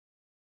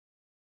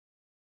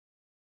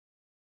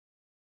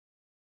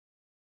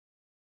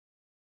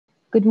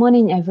Good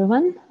morning,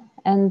 everyone,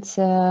 and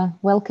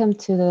welcome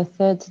to the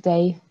third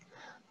day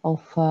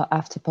of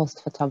After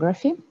Post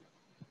Photography,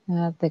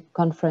 the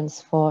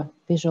conference for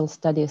visual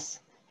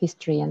studies,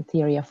 history and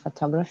theory of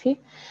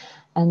photography.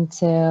 And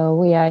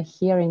we are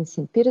here in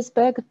St.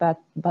 Petersburg,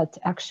 but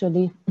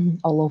actually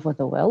all over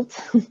the world.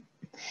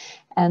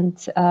 And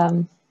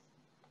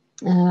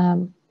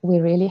we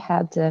really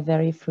had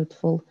very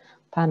fruitful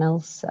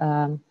panels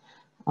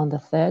on the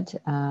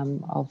 3rd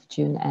of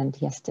June and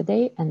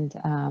yesterday, and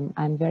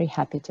I'm very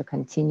happy to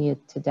continue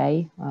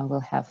today.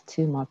 We'll have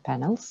 2 more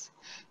panels.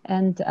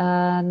 And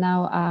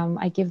now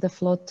I give the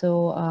floor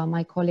to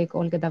my colleague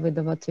Olga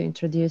Davydova to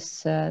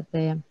introduce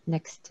the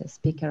next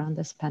speaker on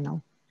this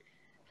panel.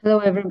 Hello,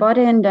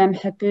 everybody, and I'm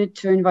happy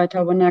to invite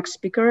our next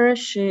speaker.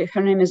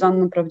 Her name is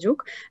Anna Pravdюk,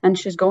 and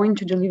she's going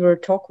to deliver a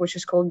talk which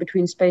is called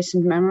Between Space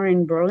and Memory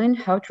in Berlin,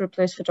 How to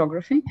Replace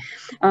Photography.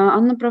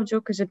 Anna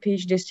Pravdюk is a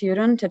PhD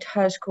student at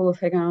High School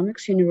of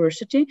Economics,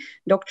 University,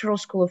 Doctoral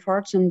School of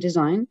Arts and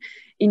Design.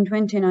 In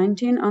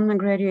 2019, Anna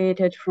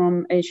graduated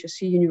from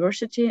HSE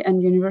University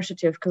and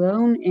University of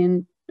Cologne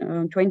in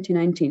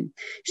 2019.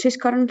 She's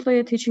currently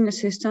a teaching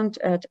assistant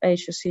at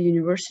HSE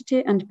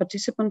University and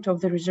participant of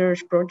the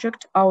research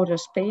project Outer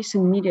Space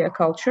and Media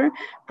Culture,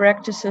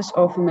 Practices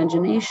of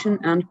Imagination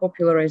and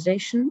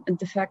Popularization at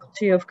the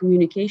Faculty of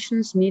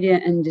Communications, Media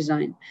and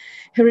Design.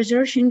 Her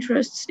research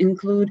interests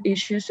include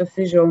issues of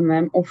visual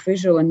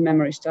and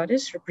memory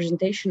studies,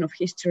 representation of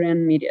history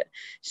and media.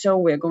 So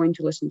we're going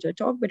to listen to a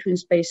talk Between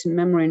Space and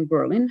Memory in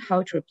Berlin,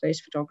 How to Replace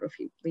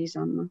Photography. Please,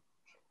 Anna.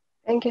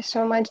 Thank you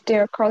so much,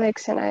 dear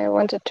colleagues, and I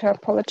wanted to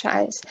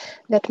apologize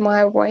that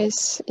my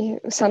voice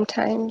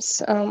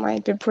sometimes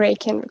might be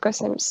breaking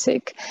because I'm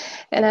sick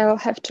and I will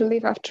have to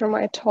leave after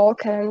my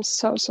talk, and I'm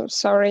so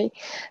sorry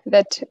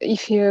that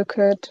if you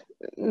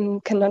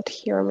cannot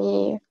hear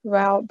me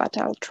well, but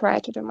I'll try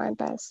to do my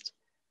best.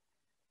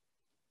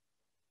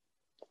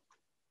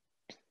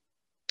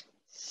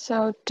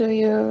 So do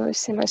you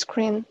see my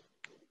screen?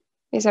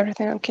 Is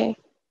everything okay?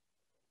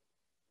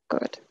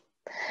 Good.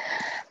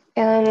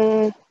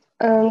 And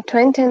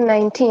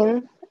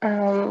 2019,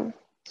 sorry,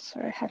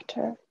 I have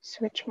to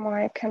switch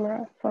my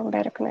camera for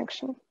better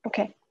connection.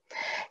 Okay.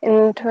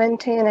 In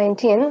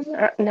 2019,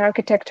 an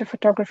architect of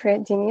photography,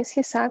 Denis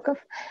Yasakov,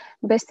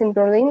 based in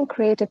Berlin,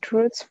 created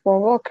routes for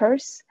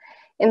walkers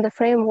in the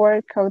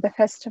framework of the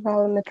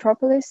festival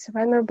Metropolis,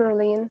 Weimar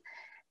Berlin,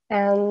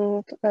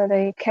 and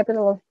the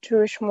capital of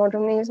Jewish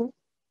modernism,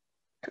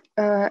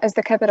 as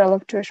the capital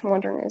of Jewish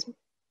modernism,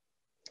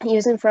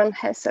 using von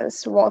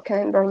Hesse's Walking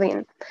in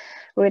Berlin,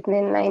 written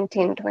in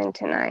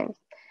 1929.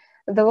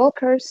 The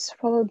walkers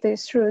followed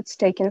these routes,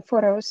 taking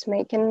photos,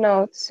 making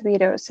notes,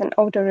 videos, and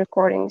audio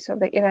recordings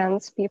of the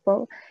events,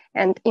 people,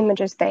 and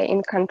images they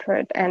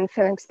encountered and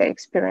feelings they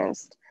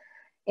experienced.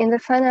 In the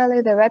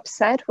finale, the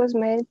website was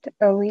made,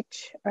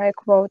 which, I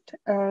quote,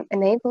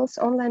 enables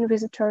online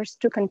visitors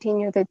to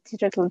continue the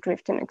digital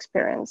drifting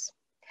experience.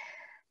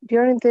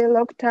 During the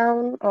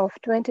lockdown of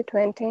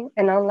 2020,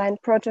 an online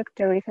project,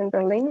 The Reef in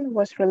Berlin,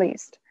 was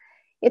released.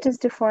 It is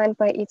defined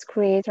by its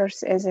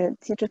creators as a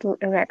digital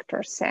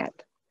erector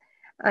set.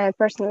 I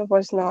personally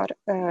was not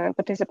a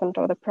participant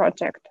of the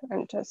project.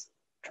 I'm just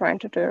trying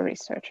to do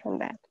research on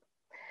that.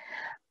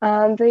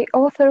 The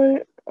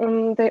author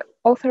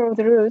of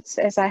the routes,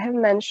 as I have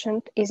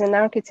mentioned, is an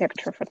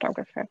architecture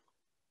photographer.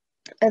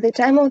 At the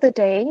time of the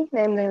day,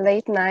 namely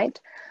late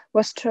night,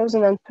 was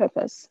chosen on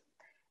purpose.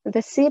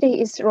 The city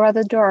is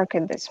rather dark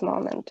at this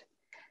moment.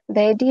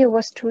 The idea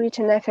was to reach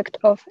an effect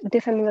of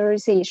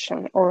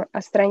defamiliarization or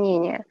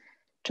остранение,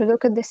 to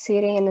look at the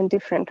city in a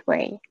different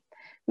way.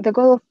 The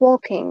goal of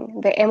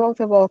walking, the aim of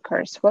the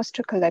walkers, was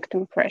to collect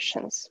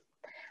impressions.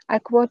 I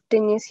quote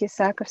Denis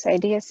Yasakov's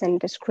ideas and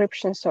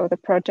descriptions of the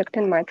project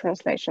in my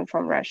translation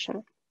from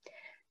Russian.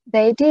 The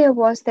idea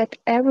was that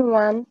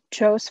everyone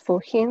chose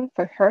for him,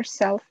 for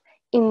herself,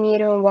 a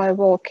medium while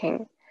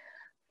walking.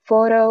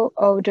 Photo,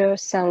 audio,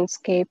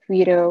 soundscape,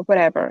 video,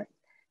 whatever.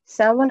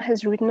 Someone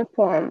has written a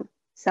poem.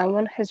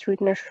 Someone has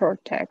written a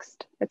short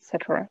text,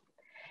 etc.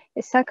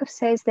 Isakov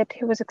says that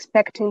he was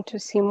expecting to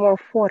see more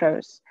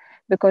photos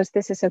because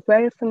this is a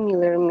very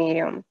familiar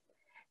medium.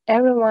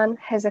 Everyone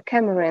has a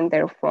camera in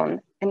their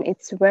phone and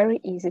it's very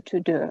easy to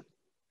do.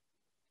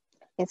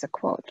 It's a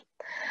quote.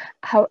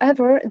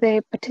 However,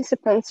 the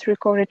participants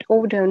recorded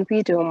audio and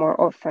video more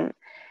often,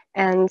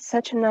 and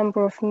such a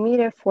number of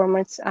media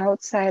formats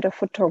outside of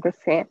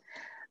photography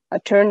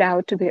turned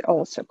out to be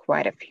also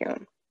quite a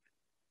few.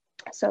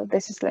 So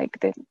this is like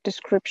the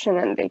description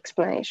and the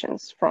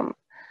explanations from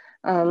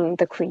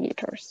the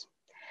creators.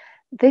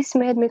 This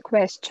made me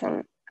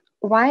question,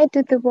 why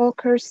did the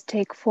walkers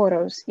take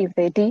photos if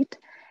they did,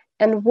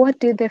 and what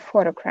did they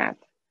photograph?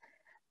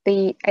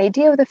 The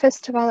idea of the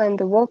festival and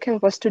the walking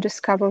was to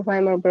discover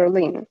Weimar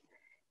Berlin.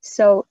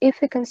 So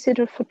if we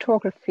consider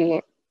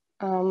photography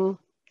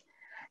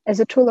as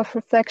a tool of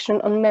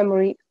reflection on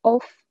memory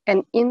of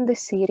and in the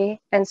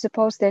city, and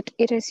suppose that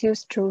it is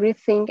used to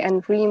rethink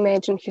and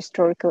reimagine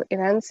historical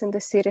events in the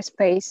city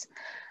space,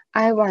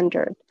 I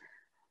wondered,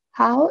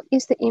 how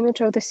is the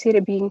image of the city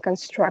being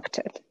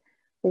constructed?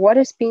 what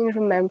is being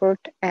remembered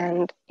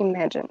and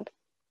imagined.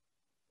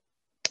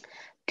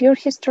 Clear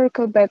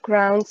historical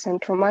backgrounds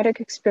and traumatic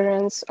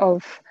experience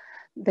of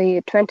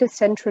the 20th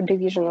century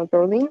division of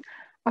Berlin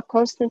are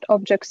constant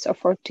objects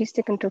of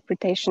artistic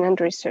interpretation and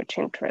research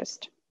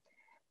interest.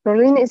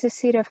 Berlin is a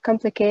city of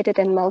complicated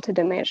and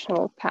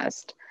multidimensional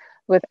past,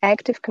 with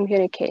active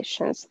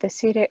communications, the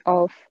city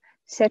of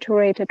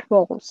saturated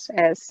walls,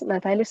 as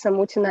Natalia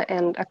Samutina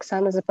and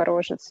Oksana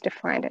Zaporozhets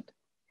defined it.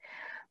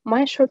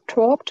 My short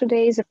talk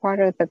today is a part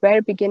of the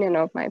very beginning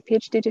of my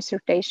PhD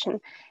dissertation,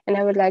 and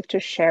I would like to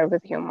share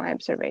with you my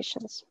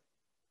observations.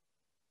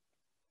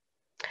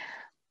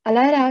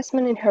 Aleida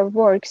Assmann, in her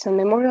works on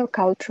memorial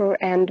culture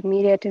and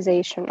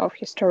mediatization of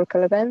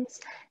historical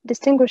events,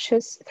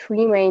 distinguishes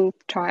three main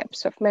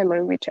types of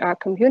memory, which are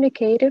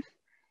communicative,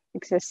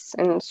 exists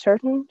in a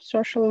certain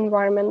social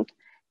environment,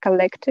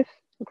 collective,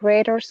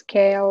 greater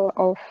scale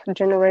of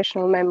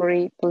generational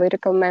memory,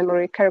 political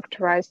memory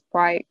characterized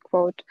by,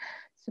 quote,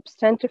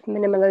 substantive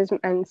minimalism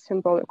and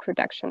symbolic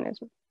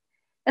reductionism,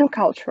 and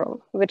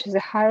cultural, which is a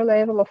higher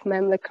level of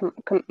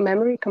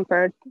memory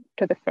compared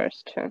to the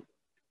first two.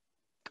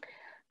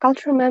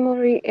 Cultural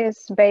memory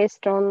is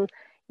based on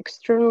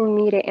external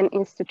media and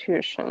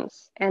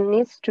institutions and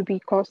needs to be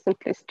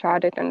constantly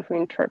studied and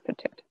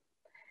reinterpreted.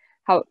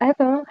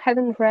 However,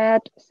 having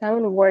read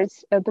Simon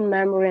Ward's Urban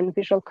Memory and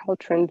Visual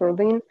Culture in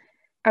Berlin,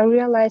 I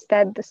realized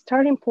that the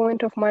starting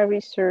point of my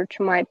research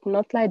might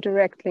not lie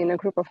directly in a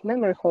group of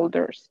memory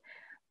holders,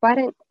 but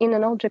in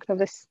an object of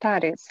the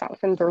study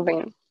itself in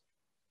Berlin.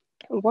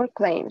 Ward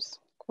claims,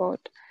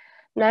 quote,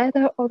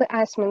 neither of the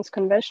Assmann's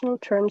conventional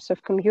terms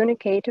of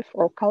communicative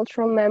or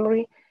cultural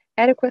memory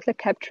adequately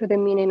capture the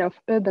meaning of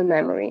urban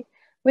memory,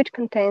 which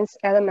contains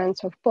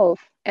elements of both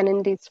and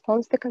indeed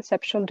spawns the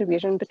conceptual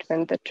division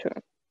between the two.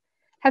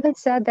 Having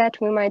said that,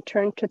 we might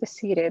turn to the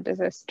city as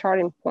a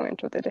starting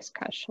point of the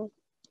discussion.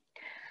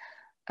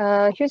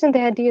 Using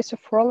the ideas of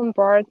Roland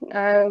Barthes,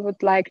 I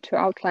would like to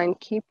outline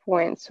key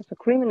points of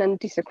agreement and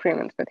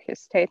disagreement with his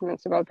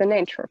statements about the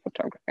nature of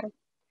photography.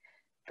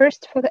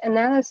 First, for the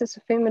analysis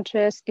of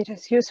images, it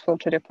is useful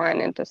to define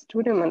inter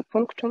studium and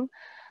punctum,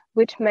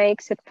 which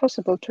makes it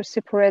possible to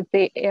separate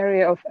the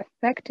area of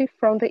effective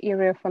from the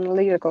area of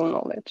analytical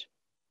knowledge,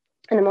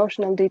 an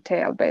emotional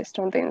detail based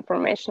on the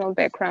informational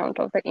background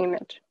of the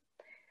image.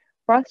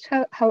 Barthes,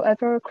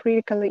 however,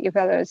 critically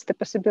evaluates the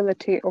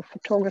possibility of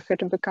photography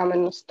to become a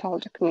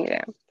nostalgic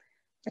medium.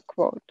 I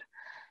quote,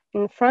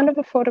 in front of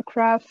a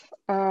photograph,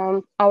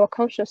 our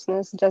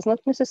consciousness does not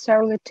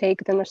necessarily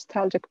take the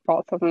nostalgic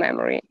path of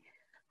memory,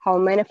 how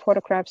many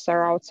photographs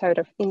are outside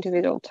of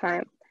individual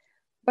time.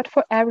 But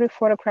for every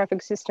photograph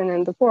existing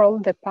in the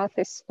world, the path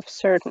is of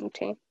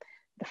certainty.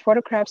 The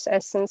photograph's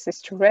essence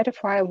is to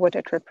ratify what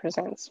it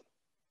represents.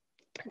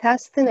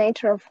 Thus, the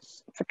nature of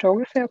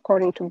photography,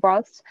 according to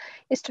Barthes,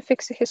 is to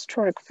fix a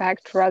historic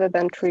fact rather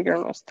than trigger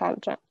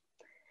nostalgia.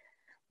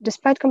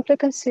 Despite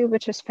complicacy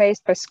which is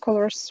faced by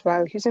scholars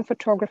while using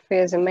photography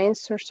as a main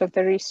source of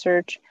their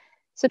research,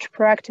 such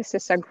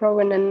practices are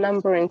growing in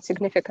number and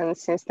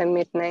significance since the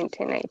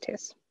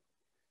mid-1980s.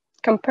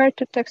 Compared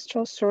to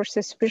textual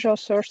sources, visual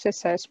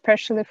sources,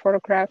 especially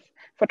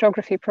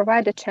photography,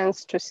 provide a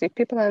chance to see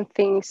people and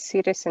things,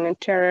 cities and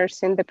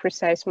interiors in the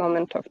precise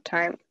moment of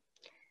time.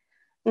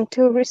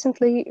 Until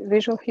recently,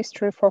 visual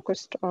history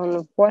focused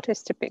on what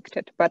is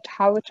depicted, but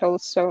how it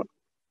also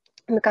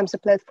becomes a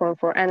platform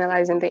for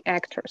analyzing the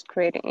actors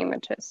creating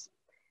images.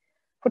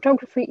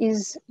 Photography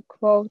is,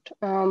 quote,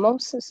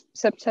 most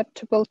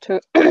susceptible to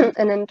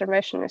an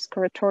interventionist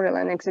curatorial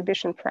and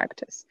exhibition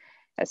practice,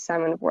 as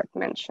Simon Ward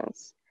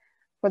mentions.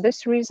 For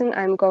this reason,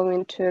 I'm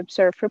going to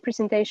observe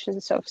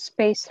representations of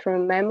space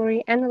through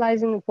memory,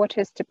 analyzing what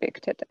is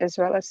depicted, as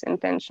well as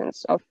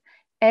intentions of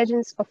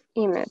agents of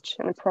image,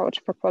 an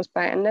approach proposed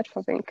by Annette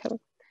van Winkel,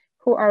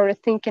 who are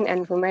rethinking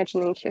and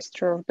reimagining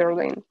history of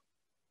Berlin.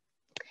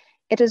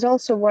 It is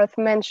also worth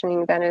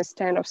mentioning that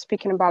instead of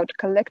speaking about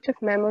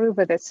collective memory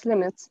with its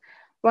limits,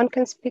 one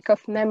can speak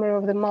of memory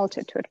of the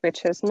multitude,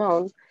 which is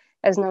known,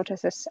 as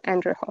notices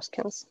Andrew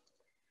Hoskins.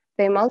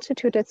 The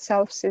multitude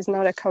itself is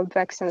not a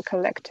convex and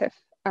collective,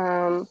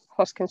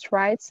 Hoskins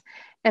writes,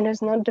 and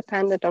is not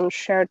dependent on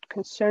shared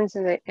concerns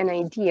and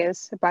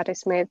ideas, but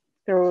is made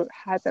through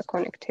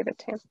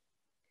hyperconnectivity.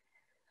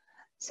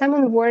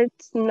 Simon Ward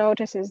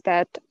notices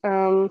that,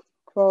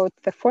 quote,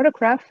 the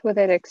photograph with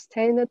its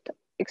extended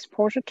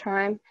exposure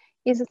time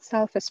is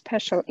itself a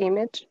special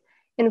image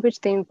in which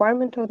the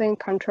environment of the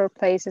encounter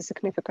plays a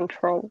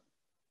significant role.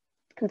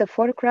 The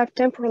photograph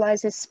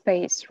temporalizes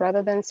space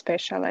rather than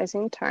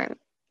spatializing time.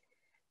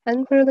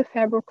 Henry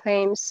Lefebvre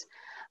claims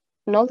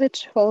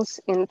knowledge falls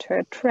into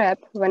a trap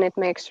when it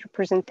makes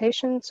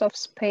representations of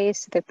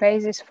space the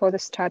basis for the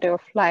study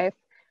of life,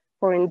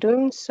 for in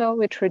doing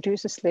so, it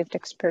reduces lived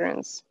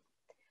experience.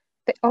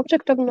 The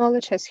object of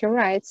knowledge, as he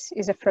writes,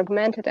 is a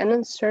fragmented and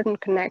uncertain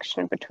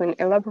connection between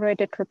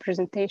elaborated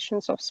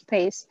representations of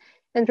space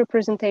and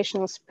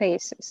representational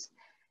spaces,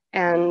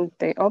 and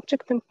the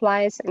object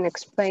implies and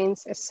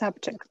explains a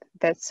subject,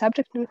 that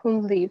subject in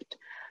whom lived,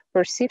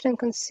 perceived and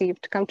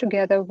conceived, come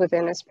together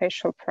within a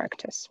spatial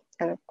practice."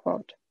 End of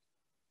quote.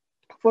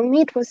 For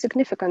me, it was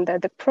significant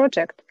that the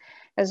project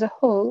as a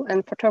whole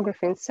and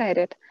photography inside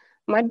it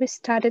might be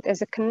studied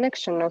as a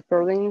connection of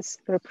Berlin's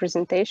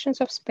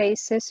representations of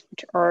spaces,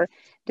 which are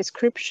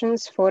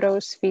descriptions,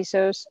 photos,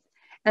 visuals,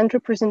 and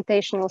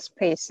representational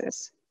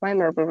spaces,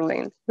 Weimar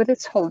Berlin, with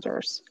its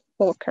holders,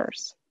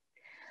 walkers.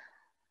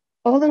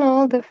 All in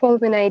all, the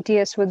following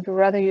ideas would be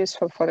rather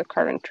useful for the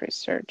current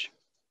research.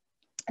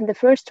 And the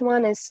first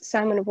one is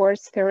Simon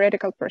Ward's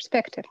theoretical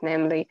perspective,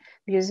 namely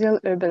museal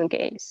urban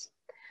gaze.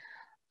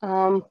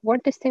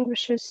 What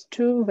distinguishes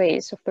two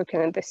ways of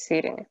looking at the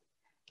city,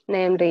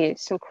 namely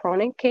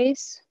synchronic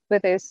gaze,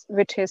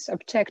 which is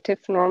objective,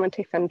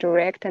 normative, and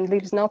direct, and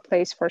leaves no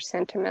place for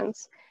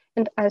sentiments,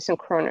 and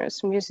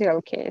asynchronous,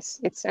 museal gaze,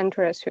 it's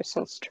Andreas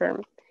Hussen's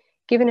term,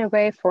 giving a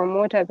way for a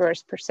more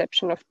diverse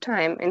perception of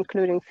time,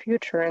 including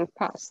future and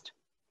past.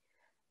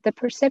 The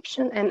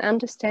perception and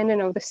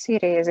understanding of the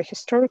city as a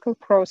historical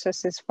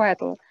process is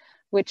vital,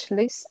 which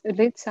leads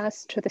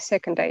us to the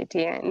second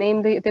idea,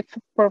 namely the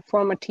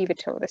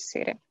performativity of the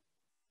city.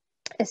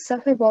 As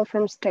Sophie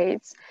Wolfram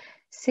states,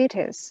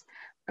 cities,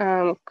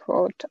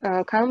 quote,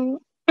 come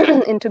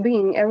into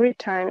being every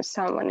time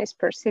someone is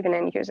perceiving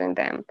and using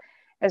them,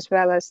 as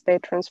well as they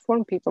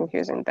transform people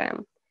using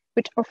them,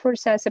 which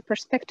offers us a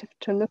perspective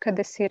to look at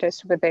the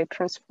cities with their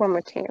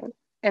transformative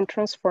and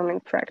transforming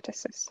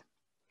practices.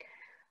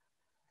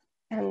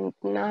 And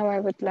now I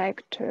would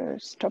like to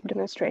stop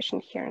demonstration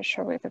here and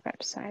show you the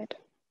website.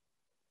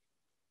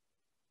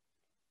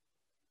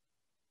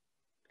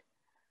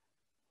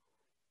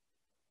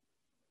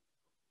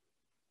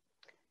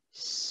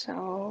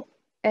 So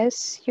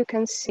as you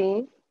can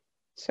see,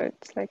 so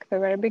it's like the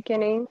very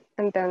beginning,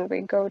 and then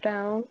we go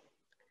down,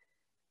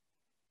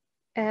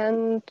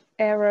 and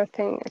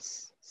everything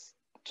is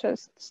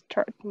just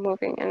start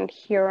moving. And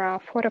here are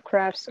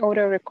photographs,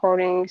 audio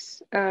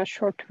recordings,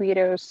 short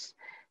videos,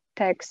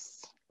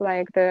 texts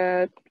like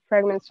the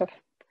fragments of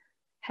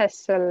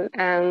Kassel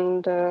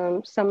and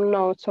some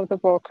notes of the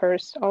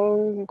walkers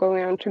all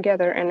going on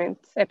together, and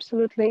it's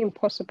absolutely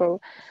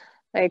impossible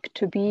like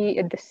to be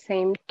at the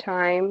same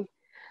time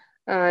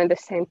in the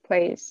same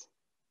place.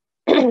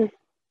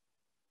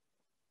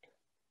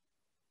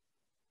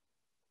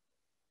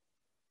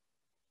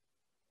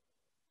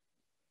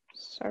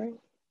 Sorry.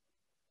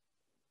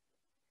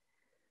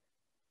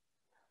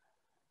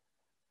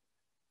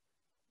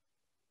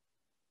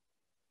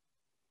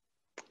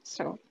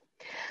 So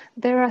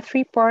there are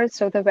three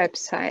parts of the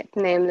website,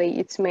 namely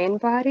its main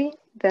body,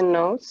 the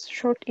notes,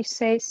 short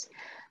essays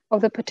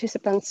of the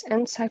participants,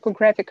 and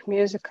psychographic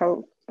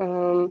musical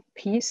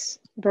piece,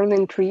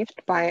 Berlin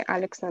Drift by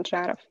Alex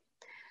Nadjarov.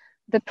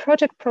 The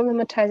project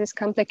problematizes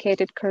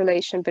complicated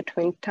correlation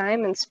between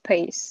time and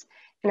space,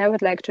 and I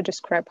would like to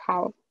describe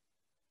how.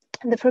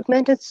 The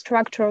fragmented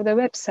structure of the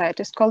website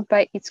is called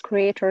by its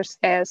creators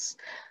as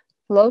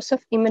flows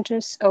of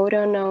images,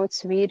 audio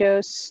notes,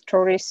 videos,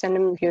 stories, and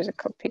a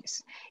musical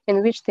piece,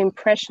 in which the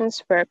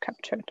impressions were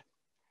captured.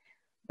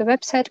 The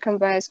website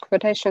combines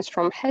quotations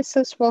from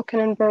Hessel's Walking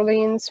in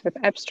Berlin's with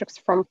abstracts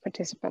from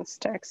participants'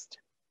 text.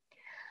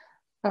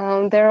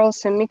 There are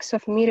also a mix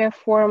of media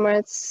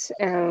formats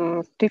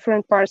and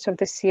different parts of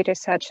the city,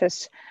 such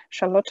as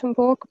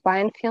Charlottenburg,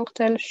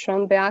 Weinviertel,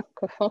 Schönberg,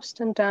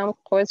 Kurfürstendamm,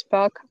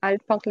 Kreuzberg,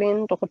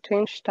 Alt-Berlin,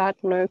 Dorotheenstadt,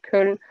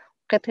 Neukölln,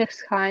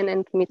 Friedrichshain,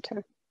 and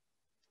Mitte.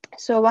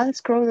 So while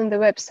scrolling the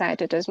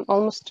website, it is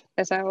almost,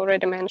 as I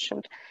already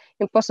mentioned,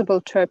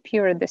 impossible to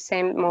appear at the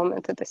same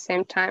moment, at the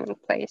same time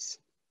and place.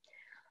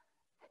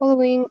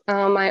 Following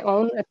my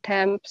own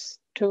attempts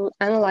to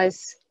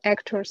analyze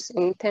actors'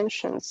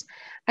 intentions,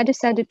 I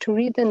decided to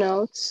read the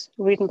notes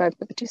written by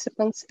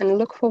participants and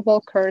look for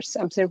walkers'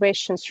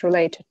 observations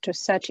related to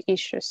such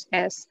issues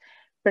as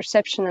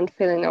perception and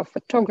feeling of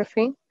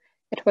photography.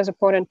 It was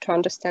important to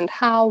understand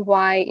how,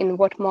 why, in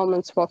what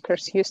moments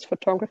walkers used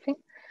photography.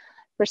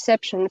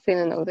 Perception and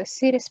feeling of the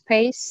city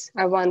space.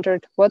 I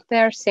wondered what they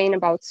are saying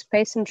about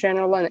space in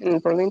general and in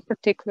Berlin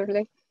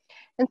particularly,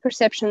 and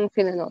perception and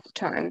feeling of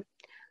time.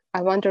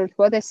 I wondered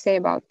what they say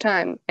about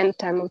time and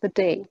time of the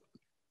day.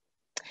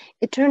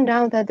 It turned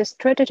out that the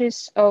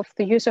strategies of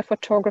the use of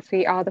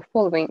photography are the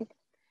following.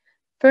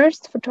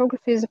 First,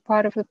 photography is a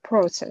part of the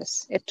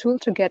process, a tool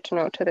to get to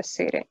know the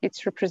city,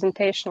 its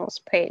representational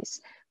space.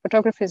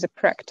 Photography is a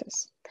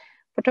practice.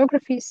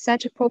 Photography is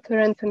such a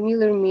popular and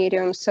familiar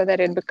medium so that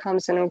it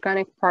becomes an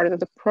organic part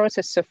of the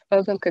process of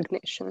urban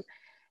cognition,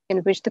 in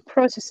which the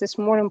process is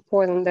more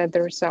important than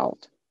the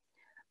result.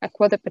 I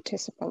quote the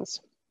participants.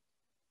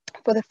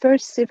 For the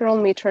first several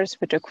meters,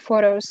 we took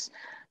photos,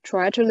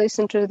 tried to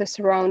listen to the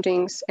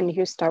surroundings, and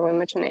used our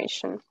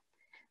imagination.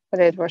 But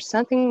there was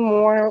something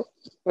more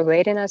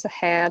awaiting us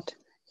ahead,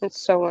 and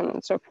so on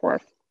and so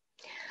forth.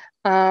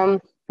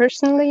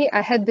 Personally,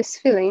 I had this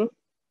feeling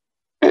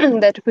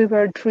that we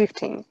were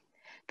drifting.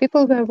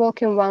 People were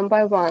walking one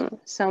by one.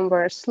 Some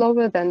were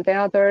slower than the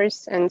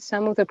others, and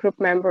some of the group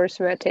members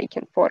were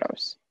taking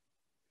photos.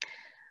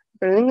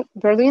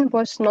 Berlin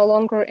was no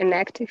longer an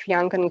active,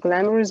 young, and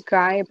glamorous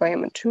guy, but a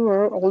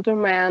mature, older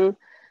man,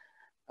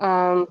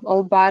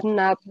 all buttoned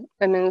up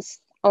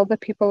amidst all the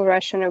people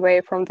rushing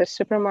away from the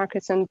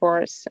supermarkets and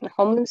bars, and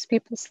homeless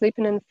people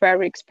sleeping in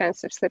very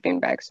expensive sleeping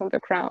bags on the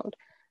ground.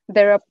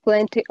 There are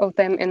plenty of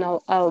them in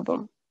our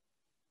album.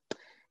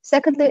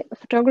 Secondly,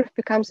 photography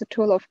becomes a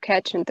tool of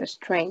catching the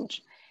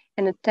strange,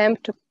 an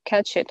attempt to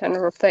catch it and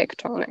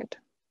reflect on it.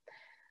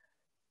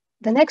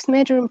 The next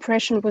major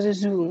impression was a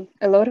zoo,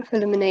 a lot of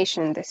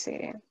illumination in the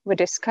city. We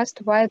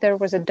discussed why there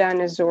was a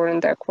dinosaur in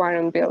the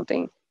aquarium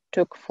building,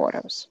 took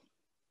photos.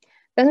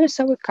 Then we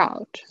saw a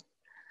couch.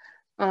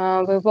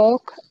 We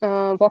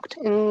walked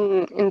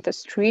in the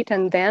street,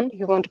 and then,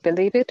 you won't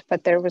believe it,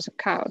 but there was a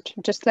couch.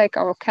 Just like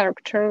our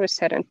character, we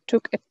sat and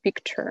took a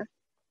picture.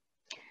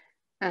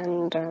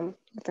 And the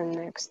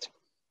next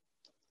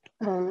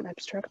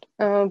abstract.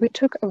 We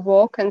took a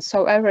walk and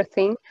saw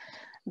everything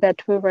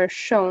that we were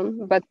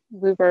shown, but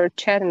we were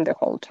chatting the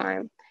whole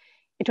time.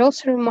 It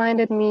also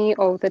reminded me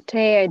of the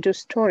way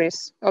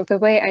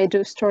I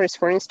do stories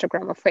for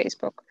Instagram or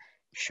Facebook.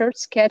 Short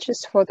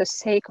sketches for the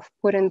sake of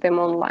putting them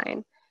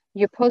online.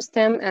 You post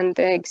them and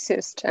they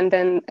exist, and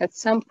then at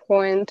some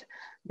point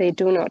they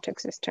do not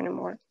exist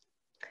anymore.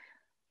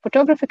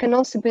 Photography can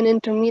also be an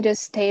intermediate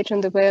stage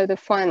on the way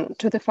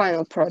to the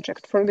final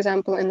project, for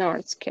example, an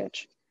art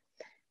sketch.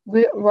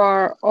 We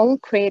were all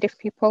creative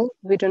people.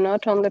 We do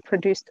not only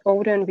produce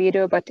audio and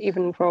video, but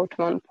even wrote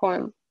one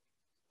poem.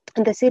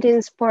 And the city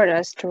inspired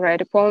us to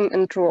write a poem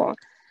and draw.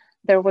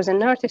 There was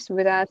an artist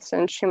with us,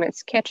 and she made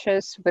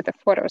sketches with the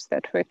photos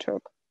that we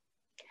took.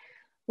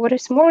 What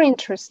is more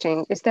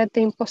interesting is that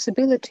the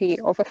impossibility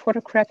of a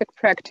photographic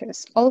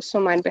practice also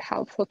might be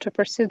helpful to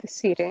perceive the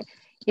city,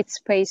 its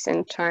space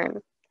and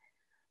time.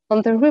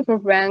 On the river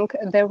bank,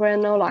 there were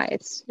no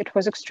lights. It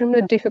was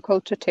extremely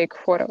difficult to take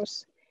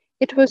photos.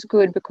 It was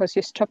good because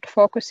you stopped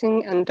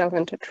focusing and delved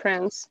into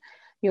trance.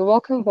 You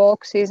walk and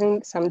walk,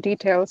 seizing some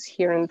details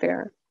here and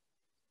there.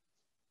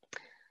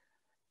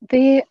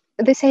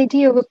 This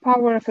idea of the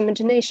power of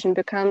imagination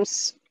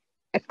becomes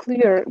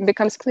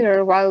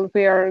clearer while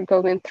we are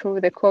going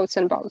through the quotes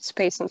about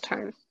space and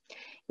time.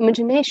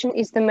 Imagination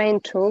is the main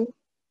tool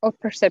of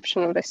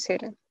perception of the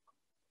city.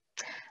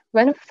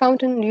 When we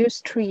found a new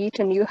street,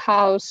 a new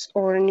house,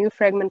 or a new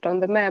fragment on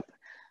the map,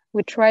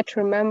 we try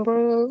to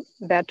remember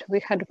that we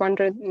had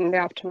wandered in the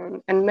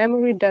afternoon, and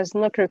memory does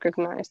not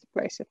recognize the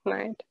place at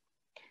night.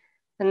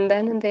 And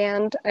then in the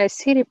end, a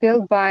city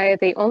built by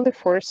the only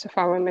force of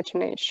our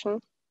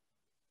imagination.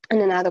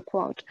 And another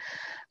quote,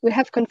 we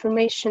have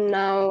confirmation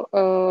now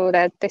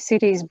that the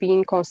city is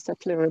being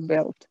constantly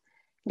rebuilt.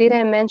 Did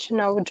I mention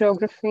our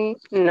geography?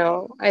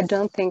 No, I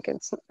think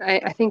it's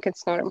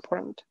not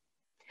important.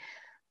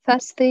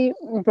 Thus, the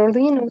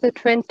Berlin of the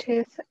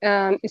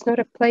 20th is not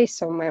a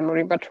place of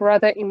memory, but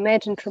rather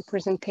imagined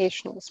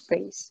representational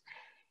space.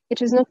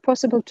 It is not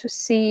possible to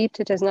see it,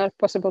 it is not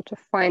possible to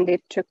find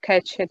it, to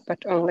catch it,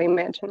 but only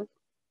imagine.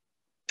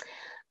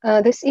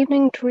 This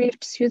evening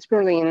drift suits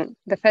Berlin,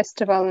 the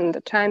festival and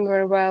the time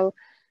very well.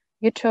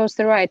 You chose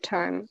the right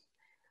time.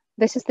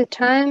 This is the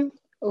time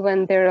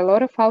when there are a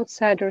lot of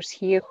outsiders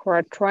here who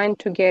are trying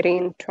to get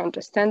in, to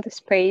understand the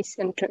space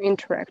and to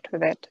interact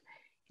with it.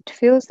 It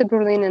feels the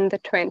Berlin in the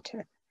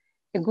 20th,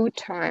 a good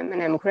time,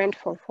 and I'm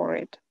grateful for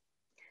it.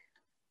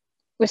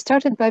 We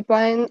started by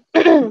buying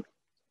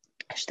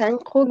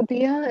Steinkrug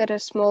beer at a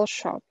small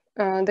shop.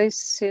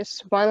 This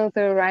is one of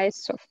the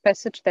rites of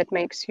passage that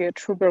makes you a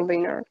true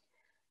Berliner.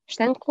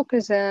 Steinkrug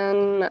is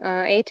an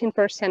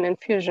 18%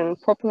 infusion,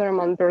 popular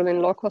among Berlin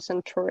locals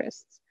and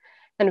tourists.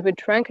 And we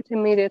drank it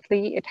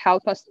immediately. It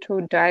helped us to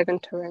dive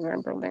into inner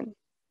Berlin.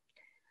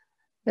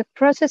 The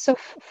process of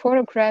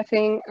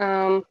photographing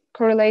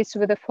correlates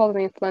with the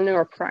following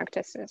flaneur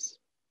practices.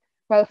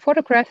 While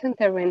photographing,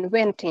 they were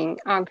inventing,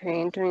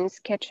 arguing, doing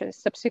sketches,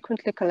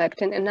 subsequently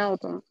collecting an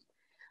album.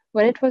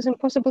 When it was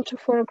impossible to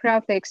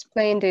photograph, they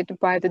explained it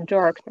by the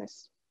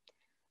darkness.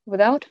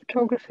 Without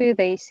photography,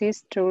 they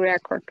ceased to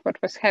record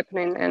what was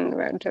happening and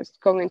were just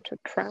going to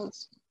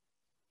trance.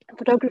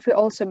 Photography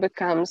also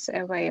becomes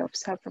a way of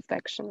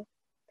self-reflection.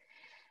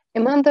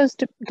 Among those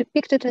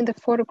depicted in the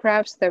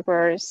photographs, there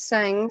were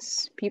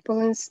signs, people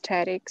in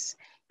statics,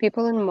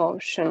 people in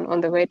motion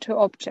on the way to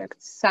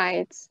objects,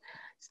 sights,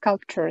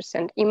 sculptures,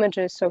 and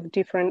images of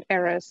different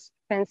eras,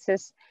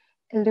 fences,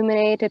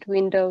 illuminated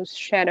windows,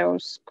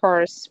 shadows,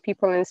 cars,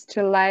 people in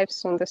still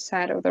lifes on the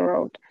side of the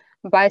road,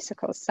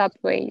 bicycles,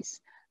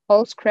 subways,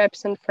 all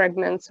scraps and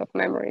fragments of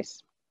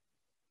memories.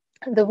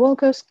 The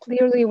walkers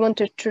clearly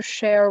wanted to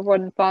share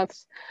what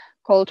Bach's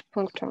called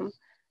punctum.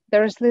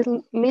 There is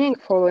little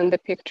meaningful in the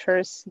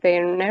pictures.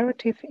 Their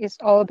narrative is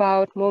all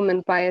about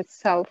movement by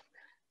itself,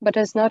 but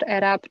does not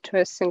add up to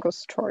a single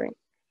story.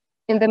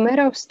 In the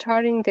matter of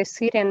starting the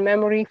city and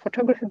memory,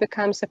 photography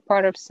becomes a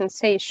part of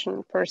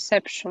sensation,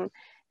 perception,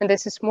 and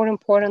this is more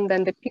important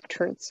than the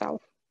picture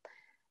itself.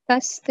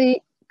 Thus, the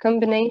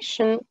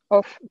combination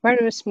of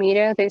various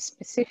media, the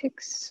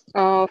specifics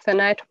of the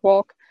night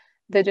walk,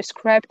 the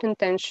described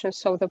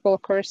intentions of the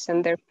walkers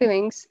and their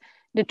feelings,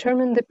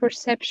 determine the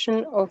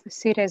perception of the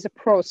city as a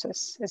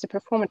process, as a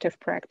performative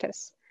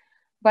practice.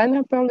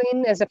 Weimar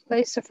Berlin, as a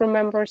place of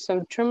remembrance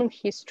of German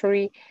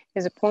history,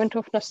 as a point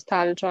of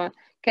nostalgia,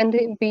 can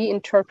be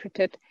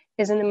interpreted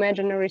as an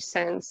imaginary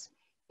sense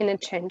in a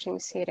changing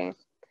city.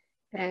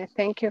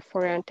 Thank you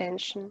for your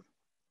attention.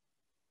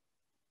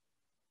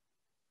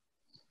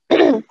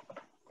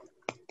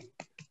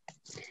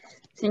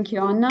 Thank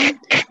you, Anna.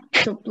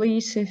 So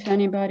please, if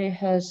anybody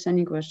has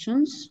any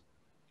questions,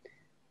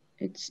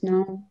 it's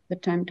now the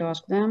time to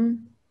ask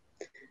them.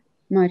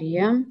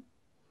 Maria.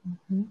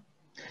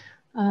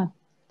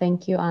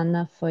 Thank you,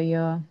 Anna, for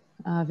your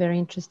very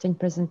interesting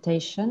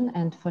presentation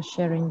and for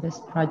sharing this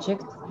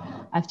project.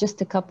 I've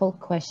just a couple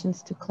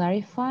questions to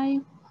clarify.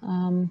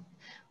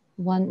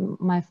 One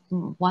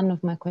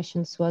of my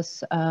questions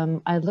was,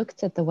 I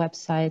looked at the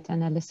website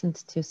and I listened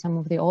to some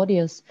of the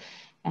audios,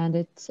 and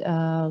it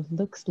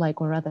looks like,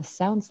 or rather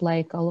sounds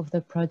like, all of the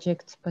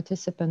project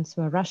participants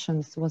were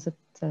Russians. Was it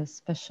a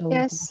special?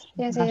 Yes,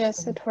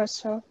 yes, it was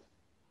so.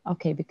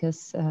 Okay,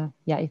 because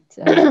yeah,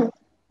 it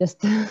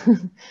just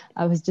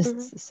I was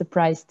just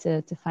surprised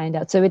to find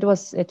out. So it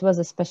was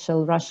a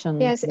special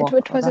Russian. Yes, it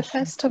was a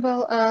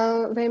festival,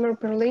 Weimar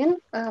Berlin.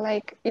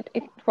 Like it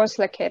was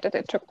located.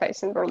 It took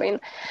place in Berlin,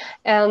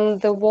 and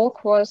the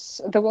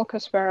walkers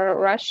were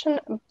Russian.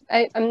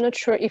 I'm not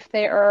sure if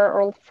they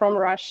are all from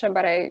Russia,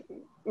 but I'm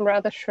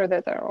rather sure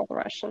that they're all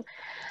Russian.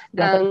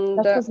 Yeah, and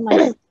that was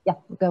my yeah.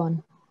 Go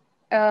on.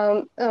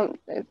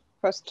 It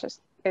was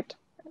just it.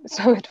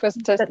 So it was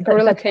just a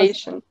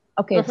relocation.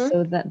 Okay,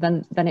 so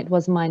then it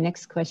was my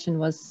next question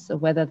was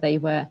whether they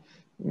were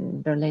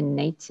Berlin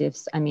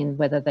natives. I mean,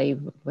 whether they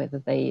were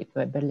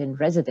Berlin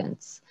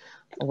residents,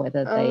 or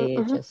whether they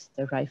just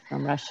arrived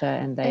from Russia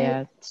and they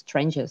are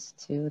strangers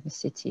to the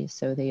city,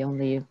 so they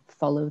only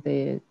follow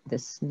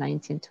this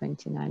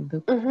 1929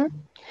 book.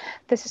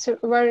 This is a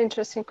very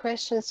interesting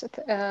question.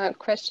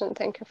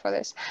 Thank you for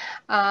this.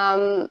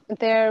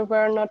 There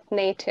were not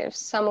natives.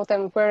 Some of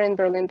them were in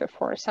Berlin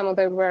before. Some of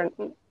them were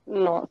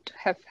not,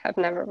 have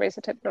never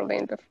visited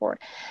Berlin before,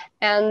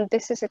 and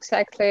this is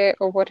exactly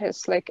what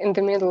is like in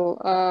the middle.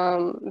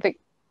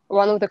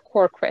 One of the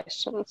core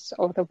questions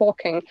of the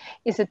walking: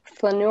 is it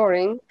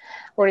flaneuring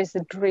or is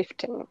it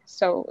drifting?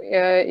 So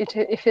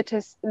if it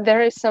is,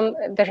 there is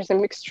a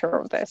mixture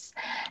of this,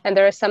 and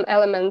there are some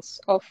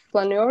elements of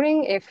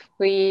flaneuring if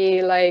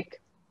we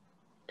like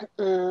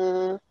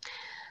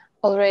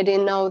already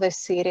know the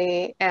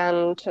city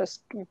and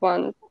just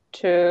want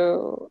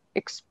to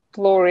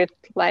explore it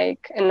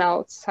like an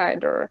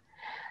outsider.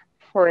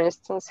 For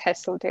instance,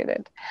 Hessel did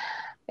it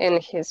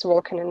in his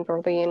Walking in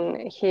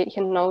Berlin. He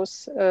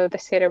knows the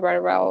city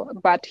very well,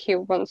 but he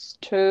wants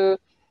to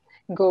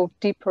go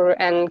deeper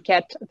and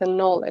get the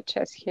knowledge,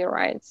 as he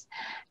writes.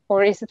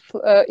 Or is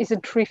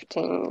it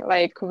drifting?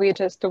 Like we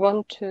just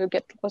want to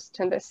get lost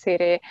in the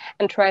city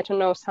and try to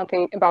know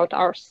something about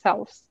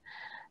ourselves.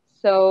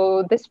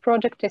 So this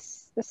project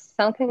is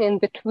something in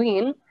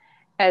between,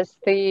 as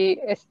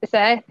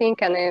I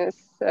think, and as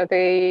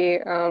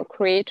the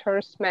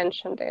creators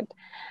mentioned it.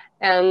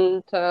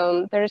 And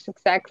there is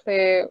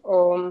exactly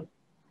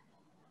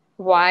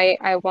why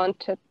I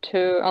wanted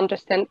to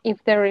understand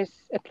if there is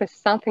at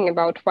least something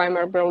about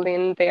Weimar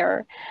Berlin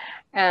there,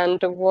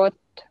 and what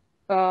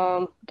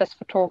does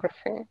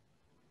photography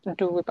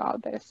do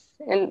about this,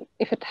 and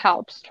if it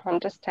helps to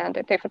understand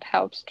it, if it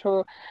helps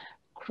to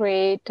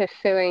create a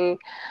feeling.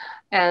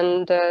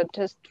 And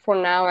just for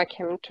now, I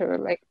came to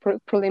like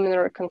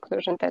preliminary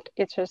conclusion that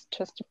it's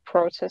just a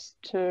process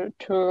to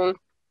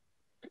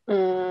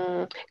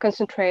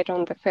concentrate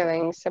on the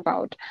feelings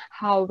about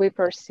how we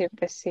perceive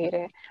the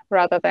city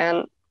rather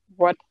than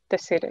what the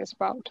city is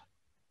about.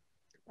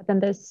 But then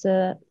there's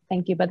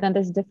thank you. But then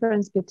there's a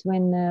difference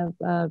between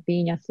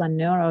being a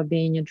flaneur or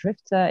being a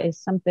drifter is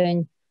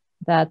something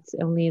that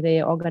only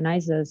the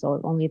organizers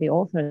or only the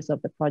authors of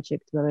the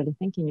project were really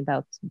thinking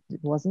about,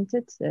 wasn't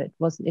it? It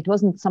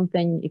wasn't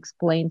something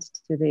explained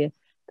to the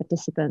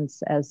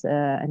participants as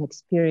an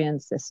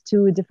experience, as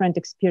two different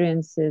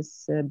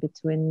experiences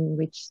between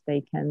which they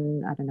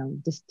can, I don't know,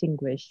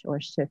 distinguish or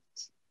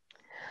shift.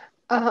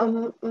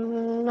 No,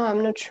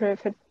 I'm not sure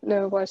if it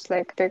was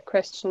like the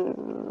question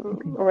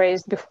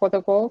raised before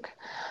the walk,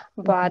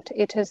 but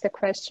it is the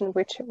question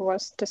which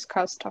was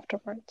discussed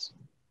afterwards.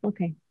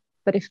 Okay.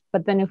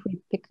 But then if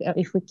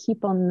we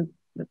keep on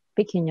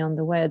picking on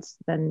the words,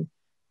 then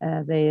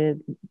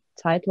the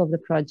title of the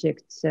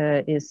project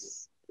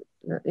is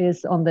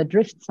on the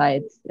drift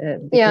side,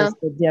 because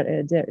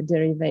the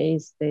derive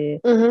is the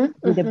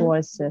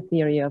Deboer's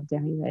theory of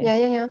derive.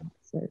 Yeah.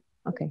 So,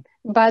 okay.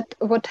 But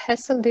what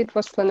Hessel did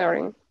was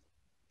flaneuring.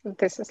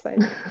 This is like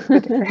the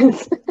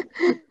difference.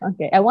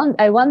 Okay.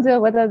 I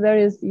wonder whether there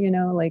is,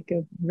 like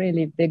a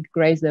really big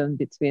gray zone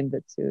between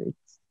the two.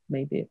 It's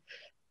maybe.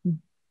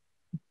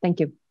 Thank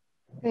you.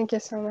 Thank you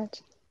so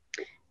much.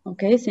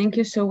 Okay, thank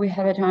you. So we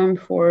have a time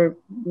for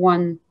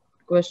one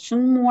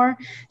question more.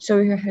 So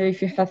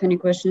if you have any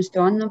questions to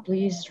Anna,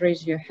 please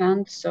raise your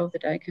hand so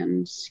that I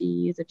can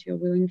see that you're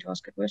willing to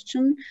ask a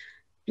question.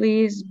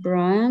 Please,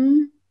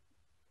 Brian.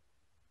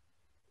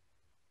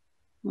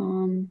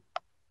 Yeah.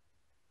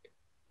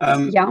 I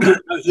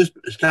was just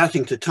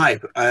starting to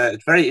type.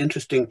 It's a very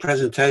interesting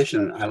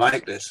presentation. I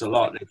like this a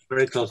lot. It's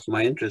very close to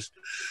my interest.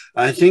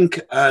 I think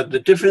the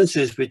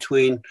differences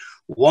between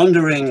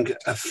wandering,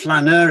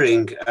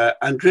 flaneuring,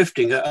 and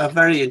drifting are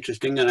very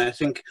interesting, and I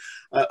think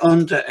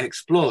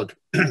underexplored.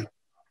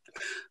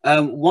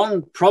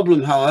 One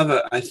problem,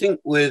 however, I think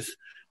with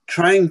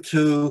trying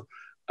to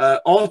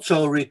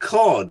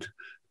auto-record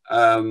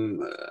a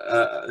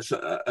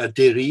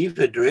derive,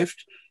 a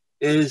drift,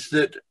 is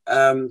that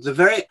the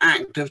very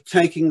act of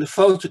taking the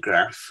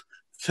photograph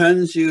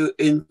turns you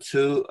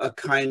into a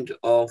kind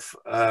of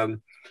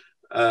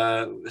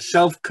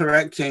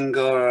self-correcting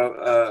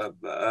or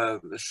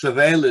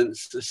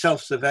surveillance,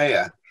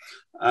 self-surveyor.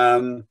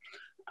 And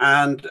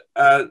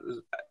I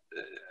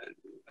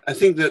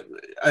think that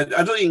I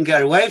don't think you can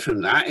get away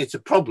from that. It's a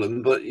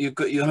problem, but you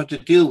have to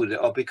deal with it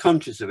or be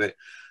conscious of it.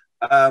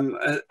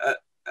 A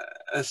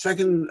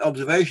second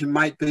observation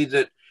might be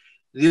that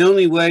the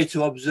only way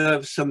to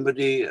observe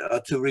somebody or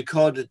to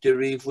record a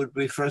derive would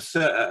be for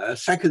a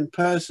second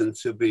person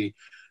to be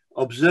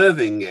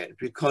observing it,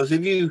 because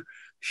if you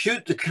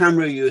shoot the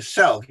camera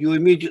yourself, you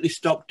immediately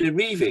stop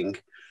deriving.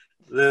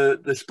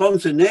 The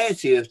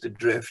spontaneity of the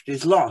drift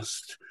is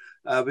lost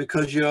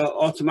because you're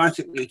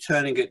automatically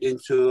turning it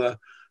into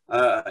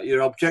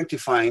you're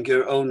objectifying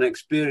your own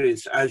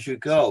experience as you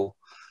go.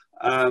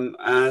 I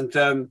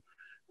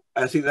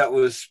think that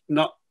was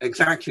not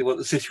exactly what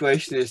the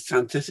situation is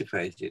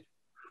anticipated.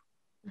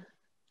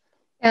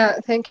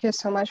 Yeah, thank you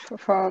so much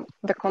for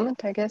the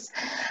comment, I guess.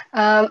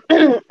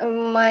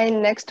 My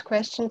next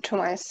question to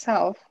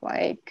myself,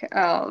 like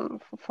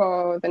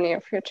for the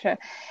near future,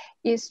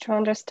 is to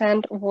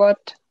understand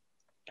what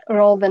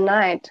role the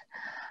night,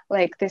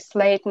 like this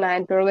late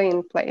night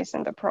Berlin, plays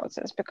in the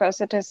process,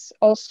 because it is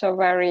also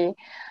very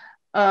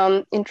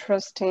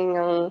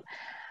interesting.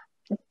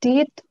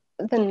 Did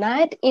the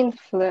night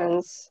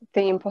influence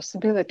the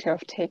impossibility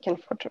of taking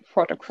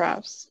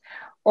photographs?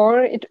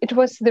 Or it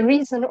was the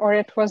reason, or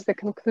it was the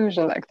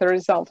conclusion, like the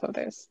result of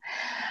this.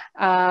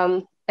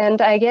 And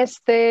I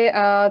guess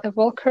the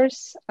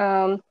walkers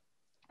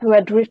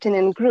were drifting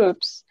in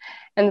groups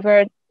and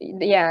were,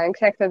 yeah,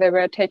 exactly, they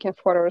were taking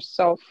photos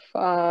of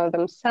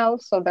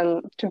themselves, or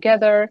them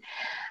together.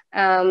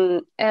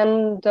 Like,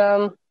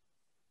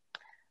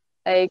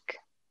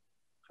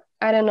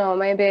 I don't know,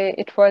 maybe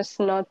it was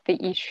not the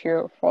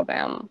issue for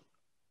them,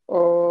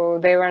 or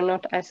they were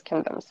not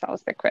asking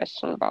themselves the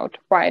question about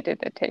why did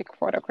they take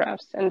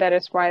photographs, and that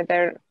is why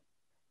there are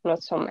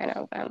not so many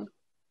of them.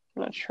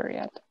 I'm not sure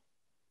yet.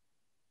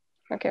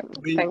 Okay,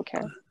 thank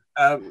you.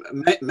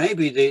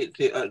 Maybe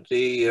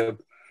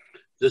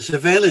the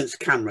surveillance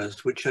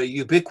cameras, which are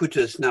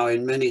ubiquitous now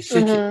in many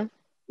cities,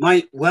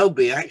 might well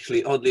be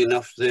actually, oddly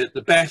enough,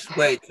 the best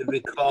way to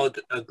record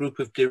a group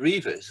of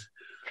derivers.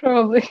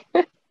 Probably.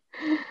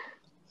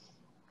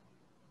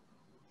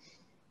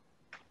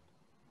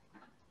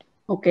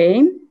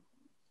 Okay,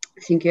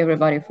 thank you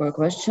everybody for your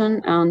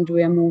question, and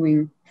we are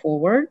moving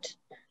forward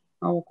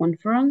our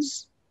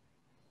conference.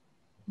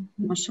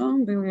 Masha,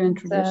 will you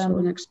introduce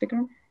our next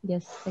speaker?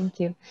 Yes, thank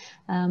you.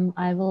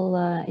 I will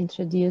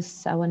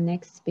introduce our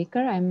next speaker.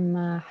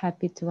 I'm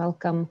happy to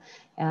welcome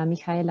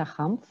Michaela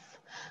Hampf.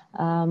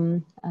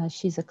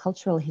 She's a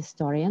cultural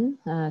historian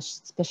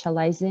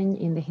specializing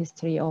in the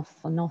history of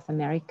North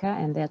America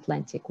and the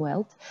Atlantic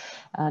world.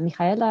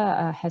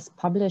 Michaela has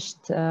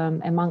published,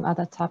 among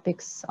other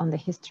topics, on the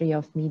history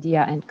of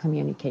media and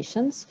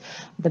communications,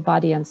 the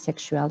body and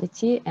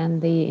sexuality,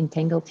 and the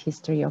entangled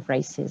history of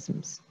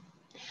racisms.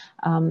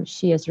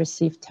 She has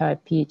received her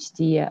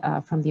PhD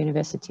from the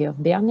University of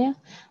Bern,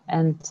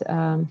 and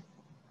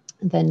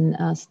then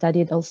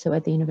studied also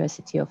at the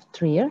University of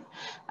Trier.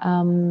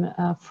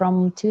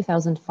 From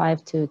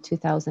 2005 to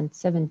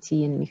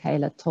 2017,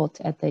 Michaela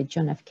taught at the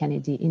John F.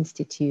 Kennedy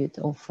Institute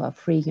of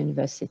Free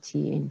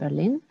University in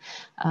Berlin,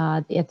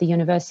 at the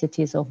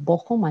universities of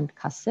Bochum and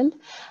Kassel,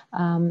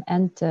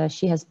 and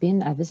she has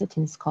been a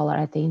visiting scholar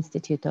at the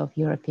Institute of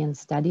European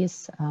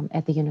Studies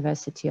at the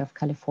University of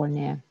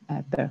California,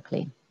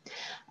 Berkeley.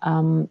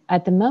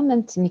 At the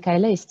moment,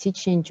 Michaela is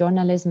teaching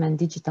journalism and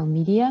digital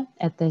media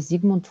at the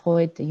Sigmund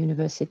Freud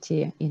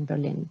University in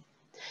Berlin.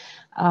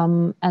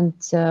 Among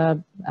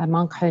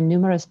her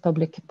numerous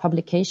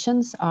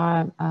publications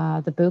are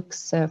the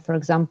books, for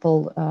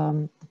example,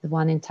 the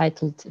one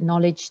entitled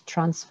Knowledge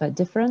Transfer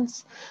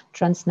Difference,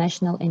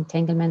 Transnational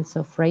Entanglements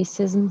of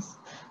Racism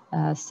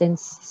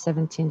since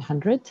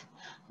 1700,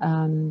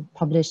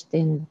 published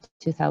in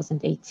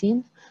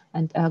 2018,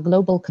 and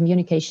Global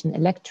Communication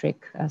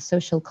Electric,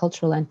 Social,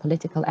 Cultural and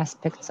Political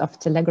Aspects of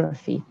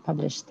Telegraphy,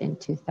 published in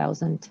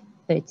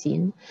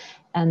 2013,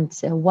 and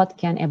What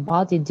Can a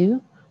Body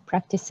Do?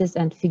 Practices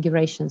and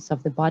Figurations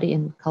of the Body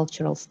in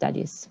Cultural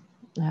Studies.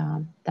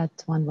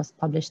 That one was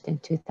published in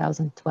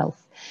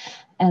 2012.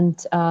 And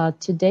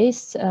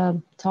today's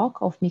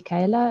talk of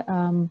Michaela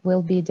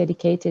will be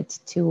dedicated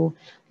to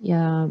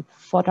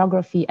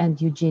photography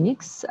and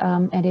eugenics,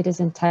 and it is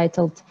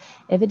entitled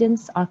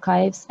Evidence,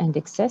 Archives and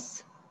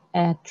Excess,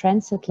 A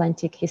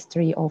Transatlantic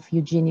History of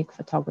Eugenic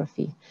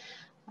Photography,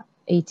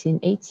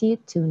 1880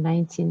 to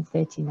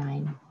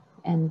 1939.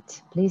 And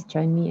please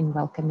join me in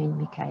welcoming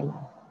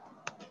Michaela.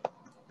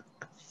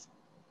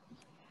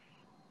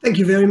 Thank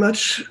you very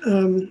much,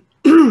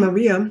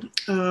 Maria.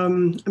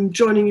 I'm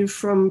joining you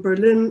from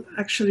Berlin,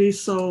 actually,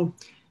 so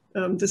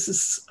this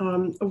is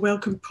a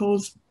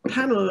well-composed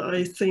panel,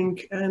 I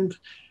think, and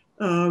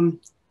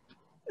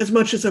as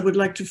much as I would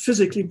like to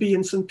physically be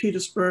in St.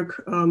 Petersburg,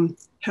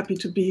 happy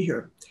to be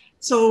here.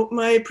 So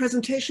my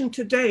presentation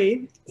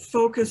today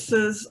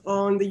focuses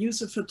on the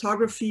use of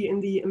photography in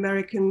the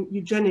American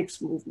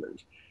eugenics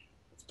movement.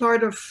 It's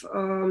part of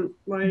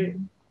my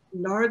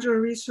larger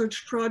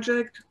research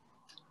project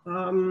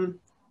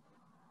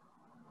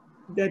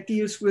that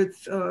deals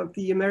with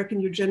the American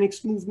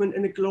eugenics movement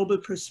in a global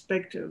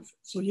perspective.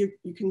 So here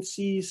you can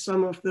see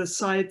some of the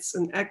sites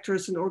and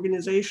actors and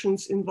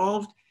organizations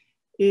involved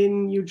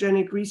in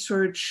eugenic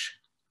research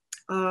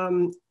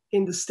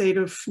in the state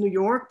of New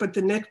York, but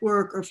the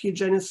network of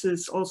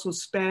eugenicists also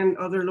span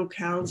other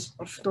locales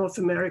of North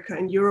America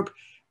and Europe,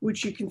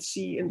 which you can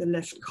see in the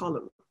left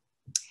column.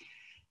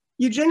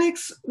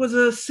 Eugenics was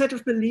a set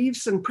of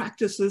beliefs and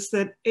practices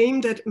that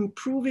aimed at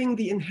improving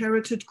the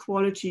inherited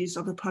qualities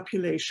of a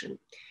population.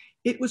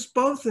 It was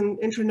both an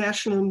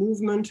international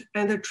movement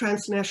and a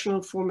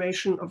transnational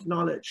formation of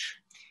knowledge.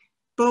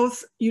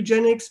 Both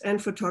eugenics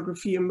and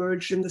photography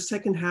emerged in the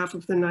second half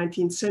of the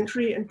 19th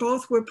century, and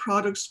both were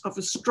products of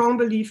a strong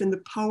belief in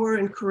the power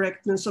and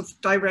correctness of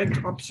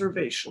direct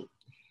observation.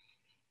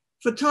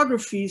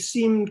 Photography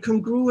seemed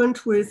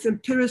congruent with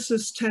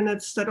empiricist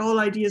tenets that all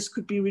ideas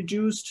could be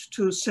reduced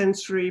to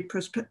sensory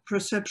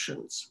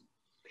perceptions.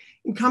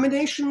 In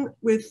combination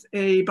with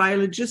a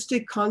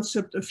biologistic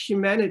concept of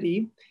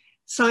humanity,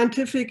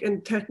 scientific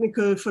and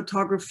technical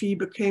photography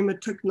became a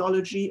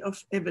technology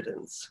of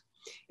evidence.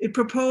 It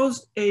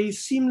proposed a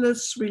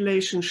seamless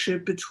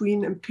relationship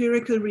between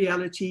empirical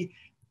reality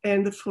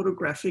and the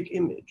photographic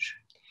image.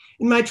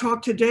 In my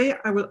talk today,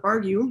 I will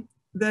argue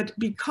that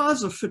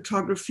because of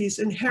photography's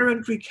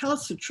inherent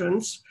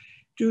recalcitrance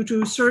due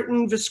to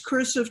certain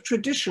discursive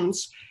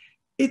traditions,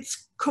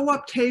 its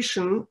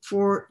co-optation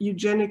for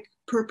eugenic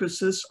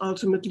purposes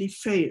ultimately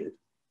failed.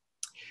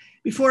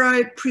 Before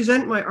I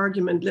present my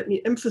argument, let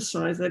me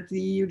emphasize that the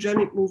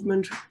eugenic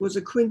movement was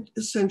a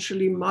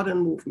quintessentially modern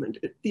movement.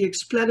 The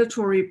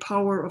explanatory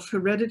power of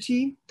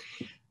heredity,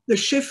 the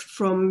shift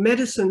from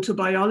medicine to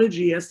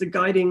biology as the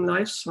guiding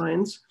life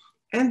science,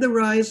 and the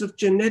rise of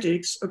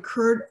genetics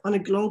occurred on a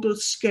global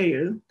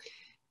scale,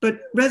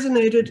 but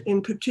resonated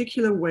in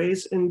particular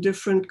ways in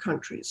different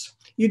countries.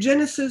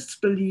 Eugenicists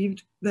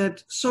believed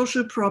that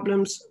social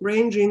problems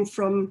ranging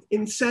from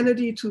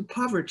insanity to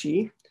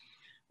poverty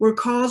were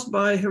caused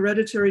by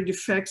hereditary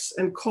defects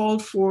and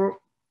called for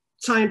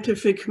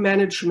scientific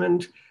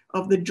management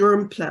of the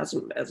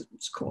germplasm, as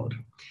it's called.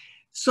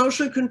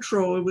 Social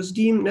control was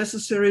deemed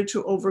necessary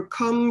to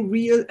overcome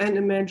real and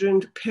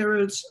imagined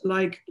perils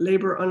like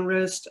labor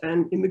unrest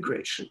and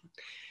immigration.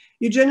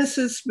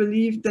 Eugenicists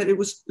believed that it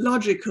was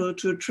logical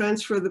to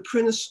transfer the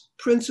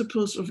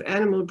principles of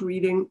animal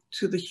breeding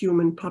to the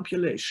human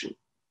population.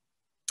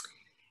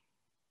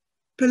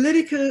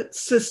 Political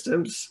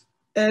systems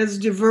as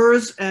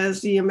diverse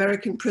as the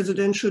American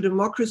presidential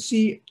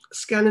democracy,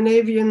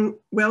 Scandinavian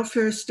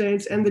welfare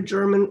states, and the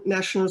German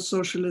National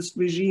Socialist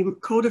regime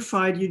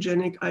codified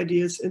eugenic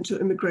ideas into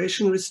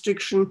immigration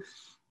restriction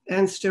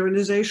and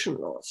sterilization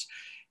laws.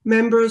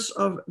 Members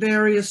of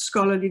various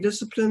scholarly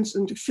disciplines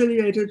and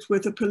affiliated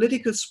with a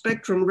political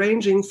spectrum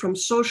ranging from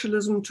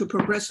socialism to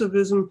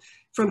progressivism,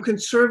 from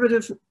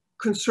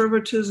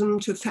conservatism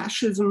to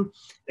fascism,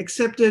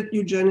 accepted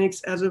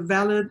eugenics as a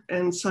valid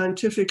and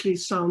scientifically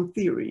sound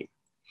theory.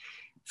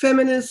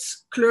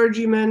 Feminists,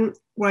 clergymen,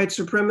 white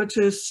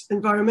supremacists,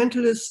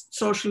 environmentalists,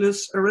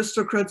 socialists,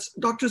 aristocrats,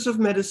 doctors of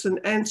medicine,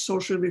 and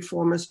social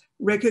reformers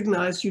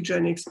recognized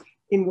eugenics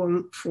in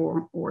one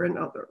form or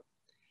another.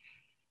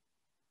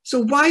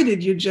 So why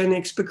did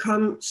eugenics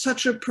become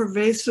such a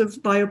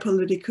pervasive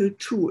biopolitical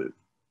tool?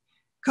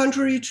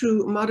 Contrary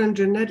to modern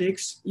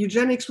genetics,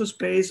 eugenics was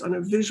based on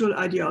a visual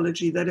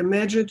ideology that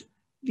imagined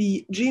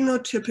the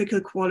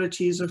genotypical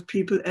qualities of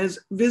people as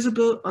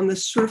visible on the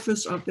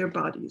surface of their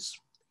bodies.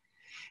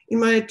 In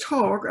my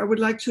talk, I would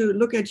like to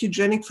look at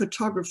eugenic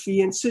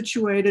photography and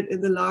situate it in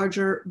the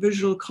larger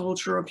visual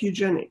culture of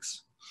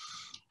eugenics.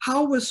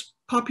 How was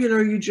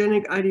popular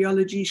eugenic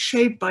ideology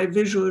shaped by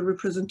visual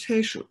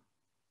representation?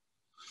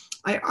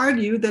 I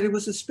argue that it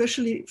was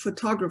especially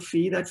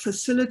photography that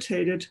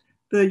facilitated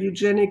the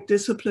eugenic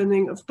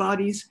disciplining of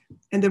bodies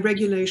and the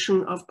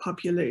regulation of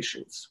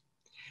populations.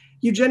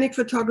 Eugenic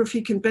photography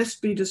can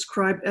best be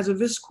described as a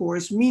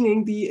discourse,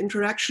 meaning the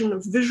interaction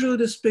of visual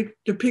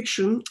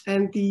depiction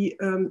and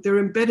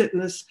their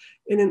embeddedness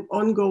in an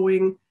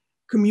ongoing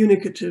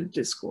communicative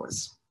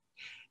discourse.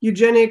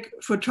 Eugenic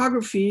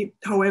photography,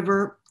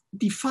 however,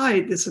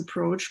 defied this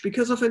approach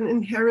because of an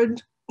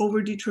inherent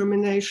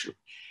overdetermination.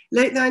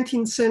 Late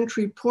 19th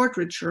century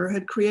portraiture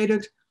had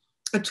created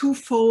a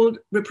twofold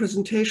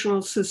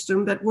representational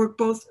system that worked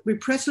both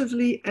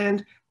repressively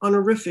and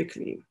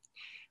honorifically.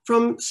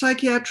 From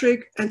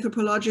psychiatric,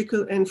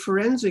 anthropological, and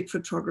forensic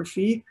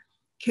photography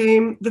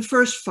came the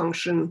first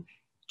function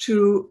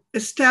to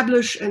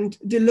establish and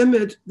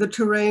delimit the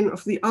terrain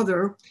of the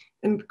other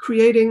and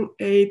creating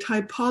a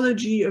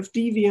typology of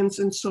deviance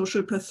and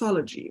social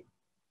pathology.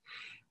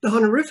 The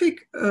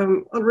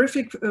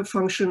honorific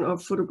function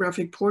of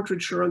photographic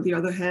portraiture, on the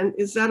other hand,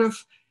 is that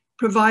of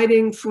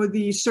providing for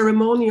the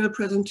ceremonial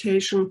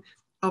presentation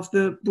of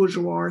the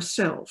bourgeois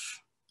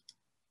self.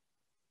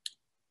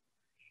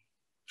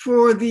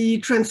 For the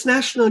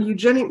transnational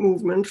eugenic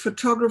movement,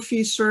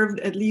 photography served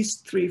at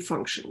least three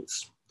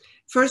functions.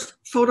 First,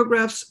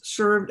 photographs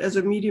served as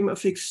a medium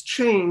of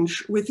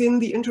exchange within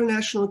the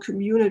international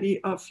community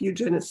of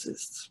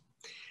eugenicists.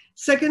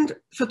 Second,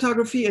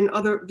 photography and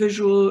other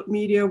visual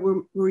media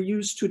were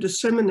used to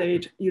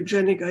disseminate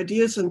eugenic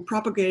ideas and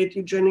propagate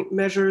eugenic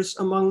measures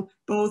among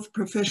both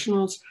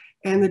professionals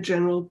and the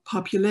general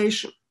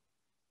population.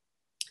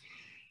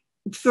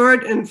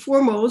 Third and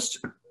foremost,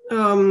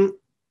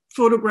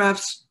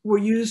 photographs were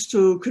used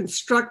to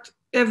construct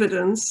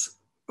evidence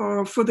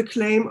for the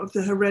claim of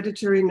the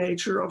hereditary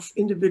nature of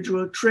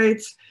individual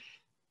traits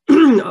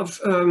of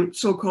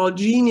so-called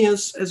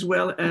genius as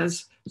well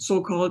as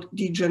so-called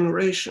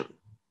degeneration.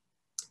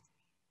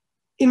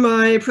 In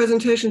my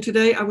presentation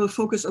today, I will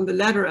focus on the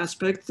latter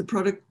aspect, the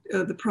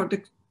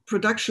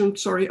production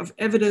of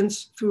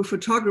evidence through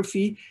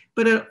photography,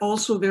 but I'll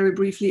also very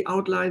briefly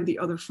outline the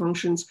other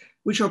functions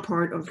which are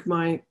part of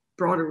my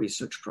broader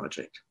research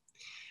project.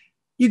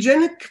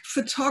 Eugenic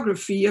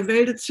photography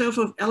availed itself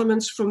of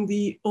elements from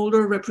the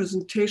older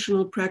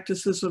representational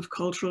practices of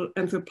cultural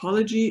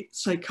anthropology,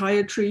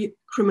 psychiatry,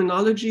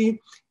 criminology,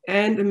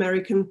 and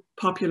American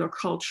popular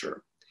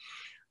culture.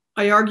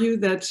 I argue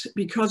that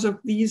because of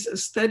these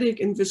aesthetic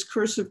and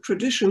discursive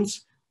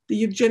traditions,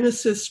 the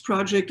eugenicists'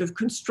 project of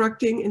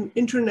constructing an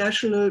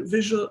international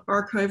visual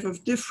archive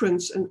of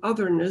difference and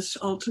otherness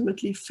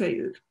ultimately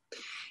failed.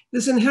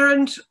 This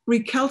inherent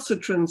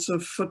recalcitrance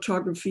of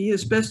photography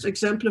is best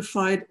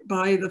exemplified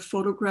by the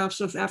photographs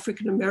of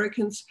African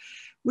Americans,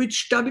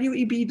 which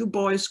W.E.B. Du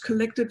Bois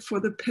collected for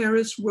the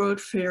Paris World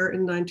Fair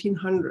in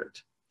 1900.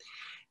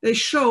 They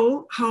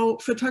show how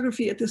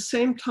photography at the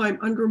same time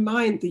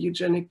undermined the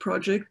eugenic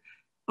project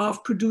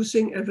of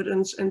producing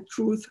evidence and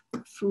truth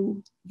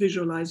through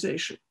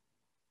visualization.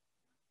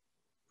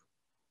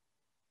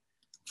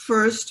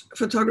 First,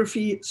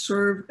 photography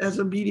served as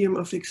a medium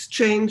of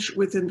exchange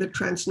within the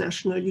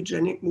transnational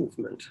eugenic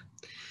movement.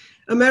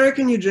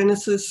 American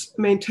eugenicists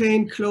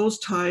maintained close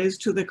ties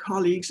to their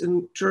colleagues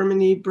in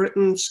Germany,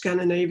 Britain,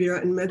 Scandinavia,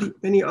 and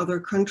many other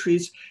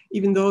countries,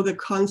 even though the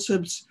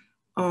concepts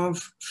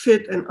of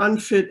fit and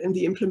unfit and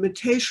the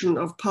implementation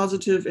of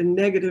positive and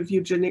negative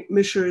eugenic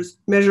measures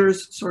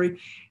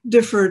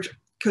differed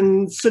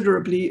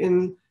considerably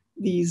in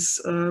these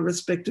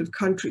respective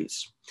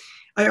countries.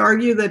 I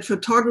argue that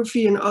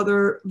photography and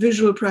other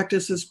visual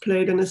practices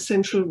played an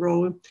essential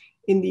role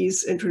in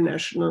these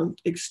international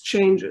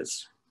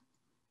exchanges.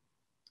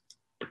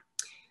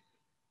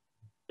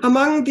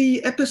 Among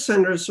the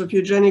epicenters of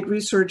eugenic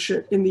research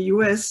in the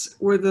US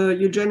were the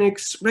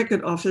Eugenics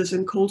Record Office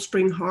in Cold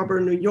Spring Harbor,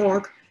 New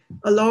York,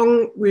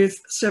 along with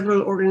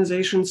several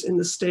organizations in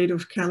the state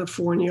of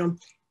California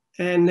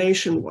and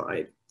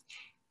nationwide.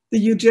 The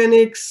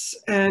Eugenics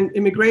and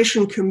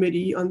Immigration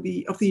Committee of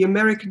the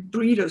American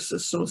Breeders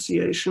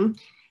Association,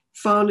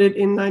 founded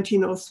in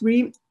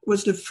 1903,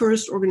 was the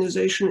first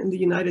organization in the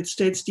United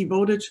States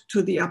devoted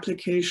to the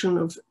application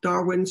of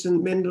Darwin's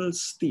and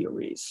Mendel's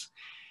theories.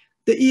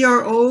 The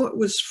ERO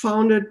was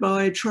founded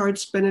by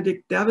Charles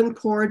Benedict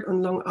Davenport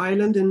on Long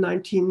Island in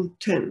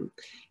 1910.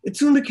 It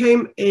soon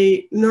became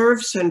a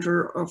nerve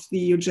center of the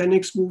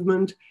eugenics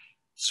movement,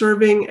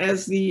 serving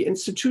as the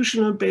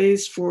institutional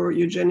base for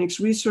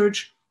eugenics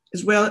research,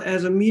 as well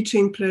as a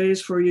meeting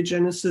place for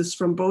eugenicists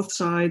from both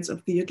sides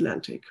of the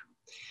Atlantic.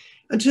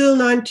 Until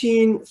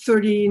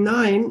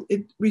 1939,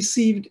 it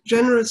received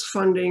generous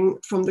funding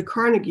from the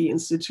Carnegie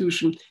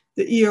Institution.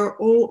 The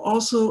ERO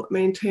also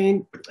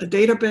maintained a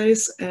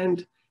database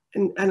and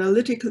an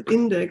analytical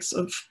index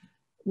of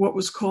what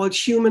was called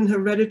human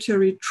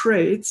hereditary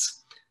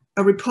traits,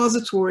 a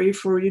repository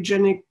for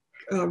eugenic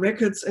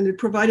records, and it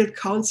provided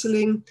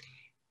counseling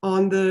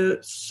on the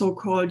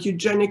so-called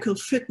eugenical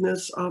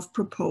fitness of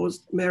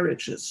proposed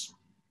marriages.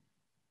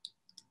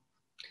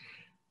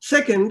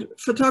 Second,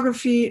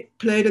 photography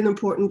played an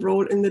important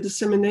role in the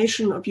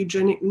dissemination of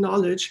eugenic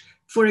knowledge,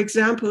 for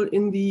example,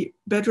 in the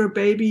Better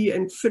Baby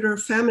and Fitter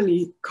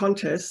Family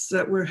contests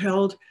that were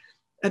held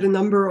at a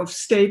number of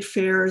state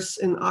fairs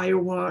in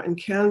Iowa and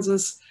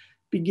Kansas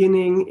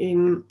beginning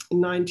in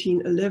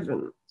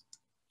 1911.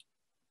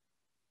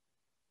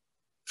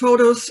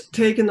 Photos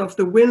taken of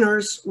the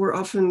winners were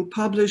often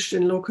published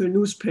in local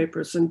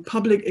newspapers, and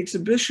public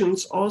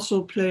exhibitions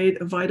also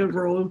played a vital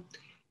role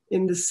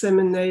in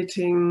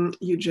disseminating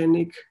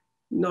eugenic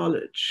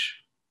knowledge.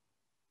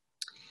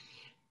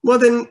 More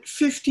than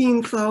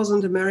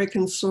 15,000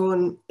 Americans saw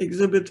an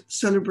exhibit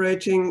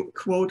celebrating,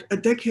 quote, a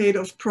decade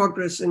of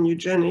progress in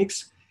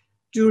eugenics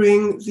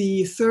during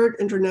the Third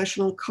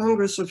International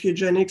Congress of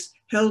Eugenics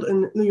held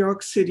in New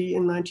York City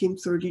in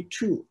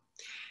 1932.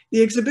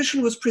 The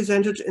exhibition was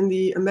presented in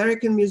the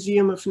American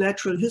Museum of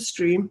Natural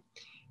History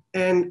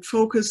and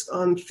focused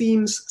on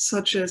themes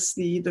such as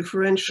the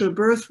differential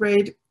birth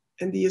rate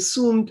and the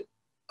assumed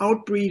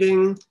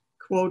outbreeding,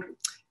 quote,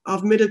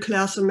 of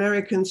middle-class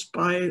Americans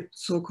by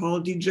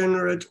so-called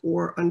degenerate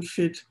or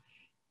unfit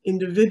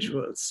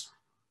individuals.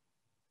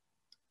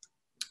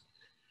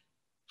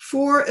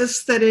 4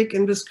 aesthetic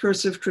and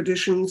discursive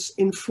traditions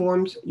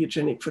informed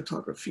eugenic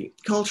photography: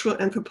 cultural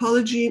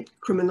anthropology,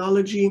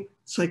 criminology,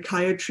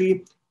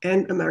 psychiatry,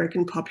 and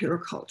American popular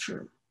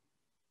culture.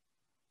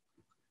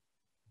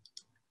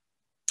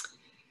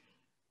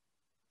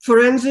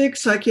 Forensic,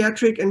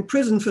 psychiatric, and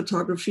prison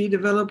photography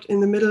developed in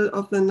the middle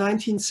of the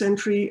 19th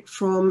century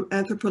from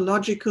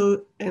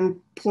anthropological and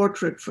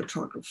portrait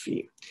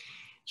photography.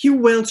 Hugh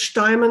Welch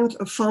Diamond,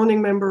 a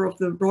founding member of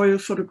the Royal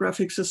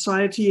Photographic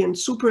Society and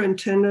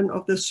superintendent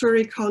of the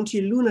Surrey County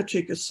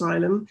Lunatic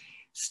Asylum,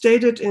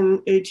 stated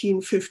in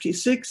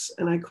 1856,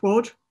 and I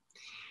quote,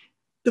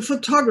 "The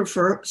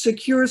photographer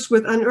secures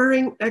with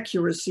unerring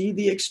accuracy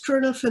the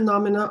external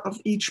phenomena of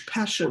each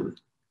passion,"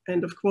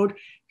 end of quote,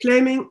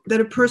 claiming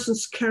that a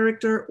person's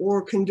character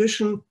or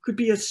condition could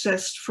be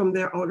assessed from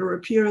their outer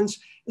appearance,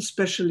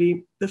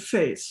 especially the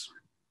face.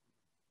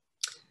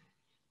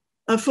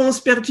 Alphonse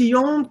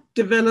Bertillon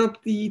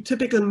developed the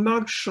typical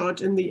mug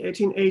shot in the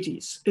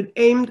 1880s. It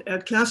aimed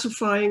at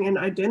classifying and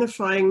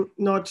identifying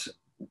not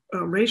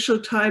racial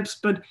types,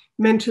 but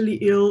mentally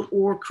ill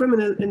or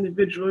criminal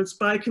individuals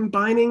by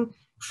combining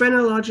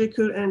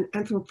phrenological and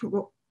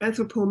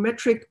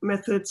anthropometric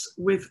methods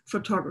with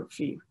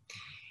photography.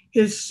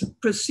 His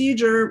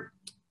procedure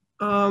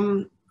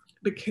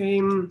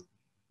came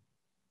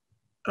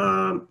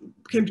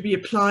to be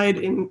applied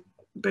in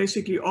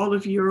basically all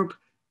of Europe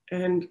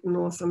and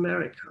North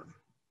America.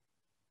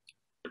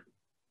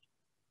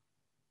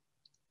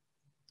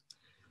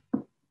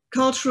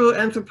 Cultural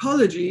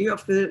anthropology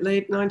of the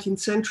late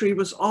 19th century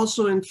was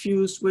also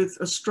infused with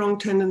a strong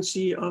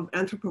tendency of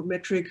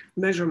anthropometric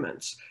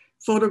measurements.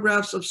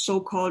 Photographs of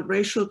so-called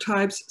racial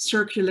types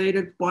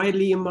circulated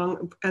widely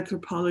among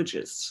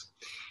anthropologists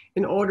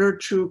in order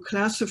to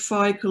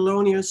classify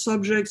colonial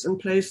subjects and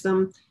place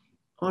them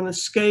on a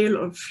scale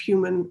of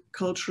human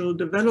cultural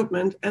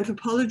development.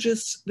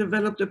 Anthropologists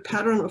developed a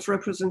pattern of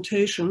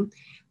representation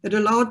that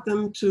allowed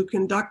them to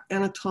conduct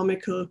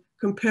anatomical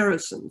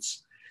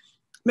comparisons.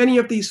 Many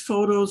of these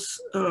photos,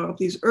 of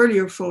these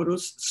earlier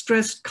photos,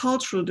 stressed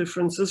cultural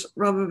differences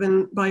rather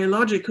than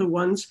biological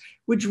ones,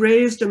 which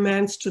raised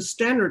demands to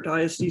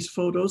standardize these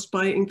photos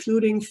by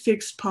including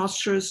fixed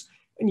postures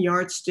and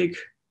yardsticks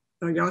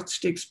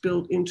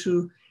built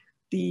into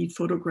the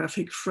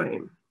photographic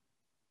frame.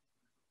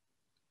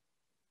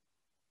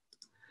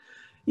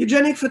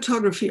 Eugenic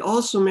photography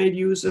also made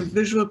use of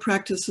visual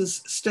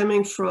practices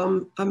stemming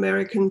from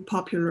American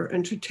popular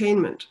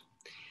entertainment.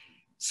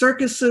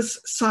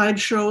 Circuses,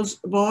 sideshows,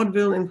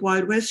 vaudeville, and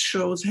Wild West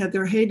shows had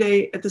their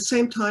heyday at the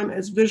same time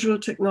as visual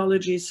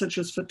technologies such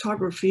as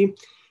photography,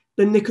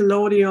 the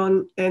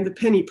Nickelodeon, and the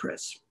penny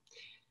press.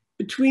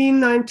 Between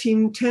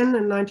 1910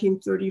 and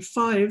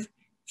 1935,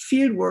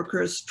 field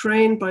workers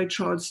trained by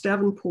Charles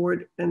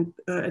Davenport and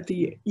at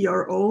the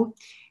ERO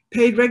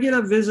paid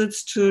regular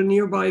visits to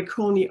nearby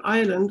Coney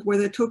Island, where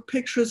they took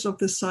pictures of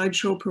the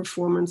sideshow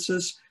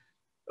performers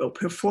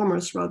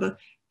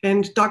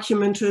and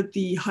documented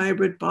the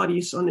hybrid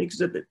bodies on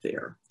exhibit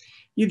there.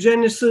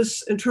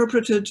 Eugenicists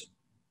interpreted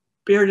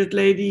bearded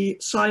lady,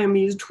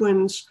 Siamese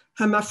twins,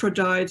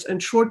 hermaphrodites,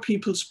 and short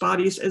people's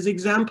bodies as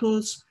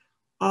examples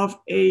of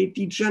a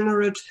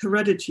degenerate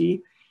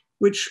heredity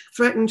which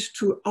threatened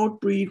to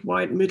outbreed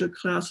white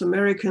middle-class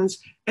Americans,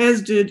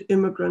 as did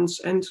immigrants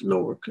and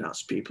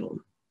lower-class people.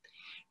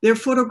 Their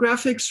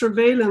photographic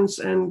surveillance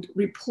and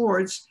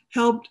reports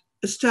helped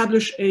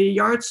establish a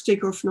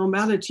yardstick of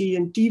normality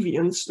and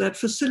deviance that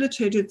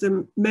facilitated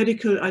the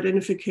medical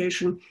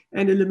identification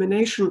and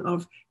elimination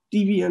of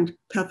deviant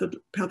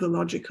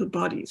pathological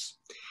bodies.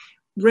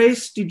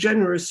 Race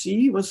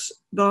degeneracy was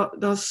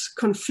thus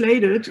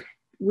conflated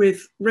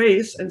with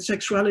race and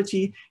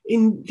sexuality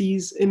in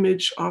these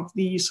image of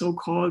the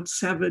so-called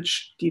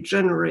savage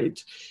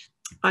degenerate.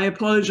 I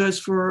apologize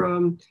for,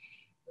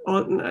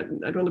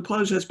 I don't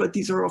apologize, but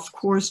these are of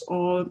course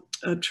all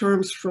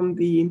terms from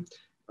the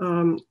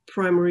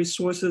primary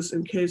sources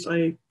in case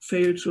I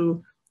fail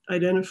to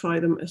identify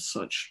them as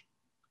such.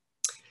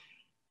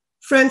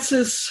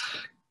 Francis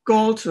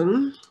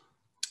Galton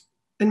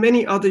and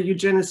many other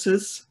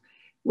eugenicists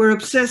were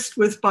obsessed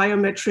with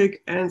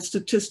biometric and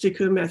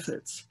statistical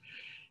methods.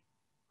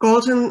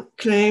 Galton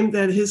claimed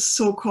that his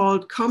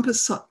so-called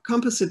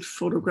composite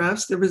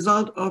photographs, the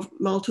result of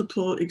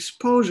multiple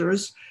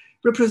exposures,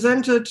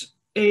 represented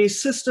a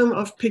system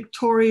of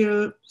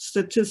pictorial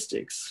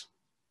statistics.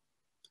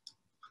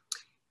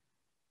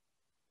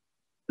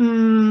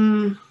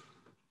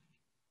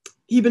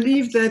 He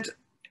believed that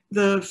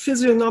the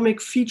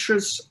physiognomic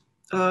features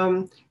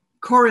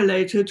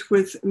correlated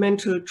with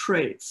mental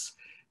traits.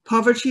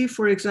 Poverty,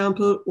 for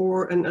example,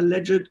 or an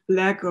alleged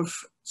lack of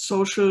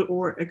social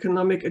or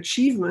economic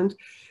achievement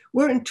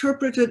were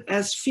interpreted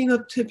as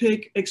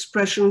phenotypic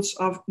expressions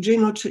of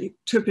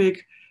genotypic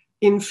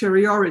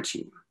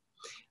inferiority.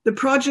 The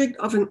project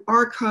of an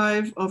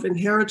archive of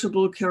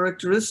inheritable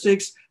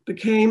characteristics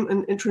became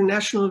an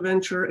international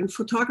venture, and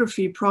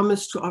photography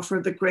promised to offer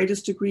the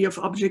greatest degree of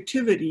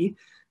objectivity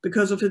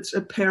because of its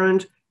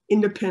apparent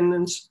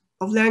independence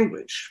of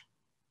language.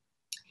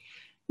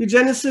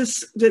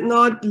 Eugenicists did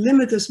not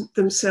limit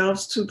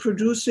themselves to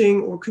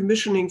producing or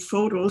commissioning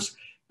photos,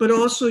 but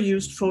also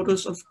used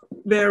photos of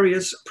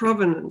various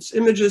provenance,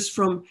 images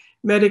from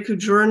medical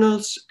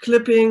journals,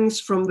 clippings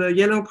from the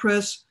yellow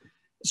press,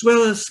 as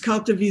well as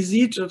carte de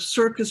visite of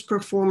circus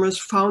performers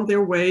found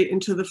their way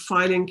into the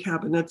filing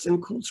cabinets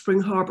in Cold Spring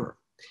Harbor.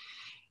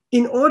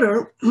 In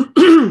order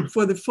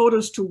for the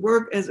photos to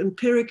work as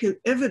empirical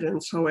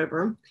evidence,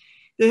 however,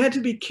 they had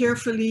to be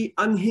carefully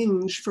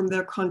unhinged from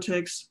their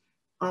context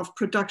of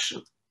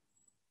production.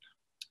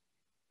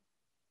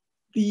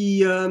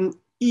 The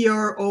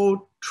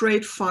ERO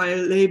trade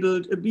file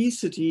labeled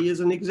obesity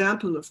is an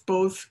example of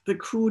both the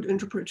crude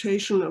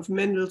interpretation of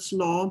Mendel's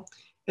law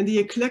and the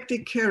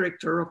eclectic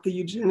character of the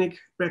eugenic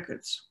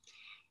records.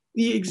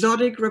 The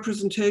exotic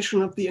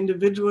representation of the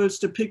individuals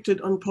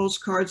depicted on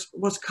postcards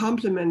was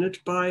complemented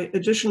by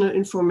additional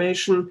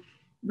information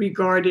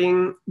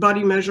regarding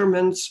body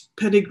measurements,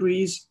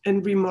 pedigrees,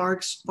 and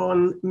remarks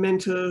on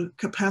mental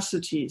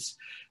capacities.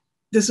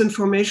 This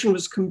information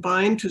was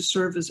combined to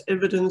serve as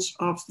evidence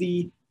of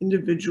the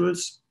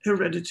individual's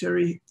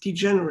hereditary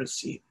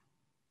degeneracy.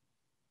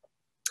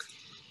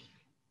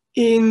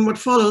 In what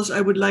follows,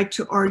 I would like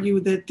to argue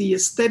that the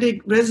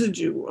aesthetic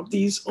residue of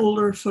these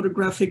older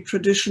photographic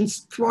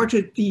traditions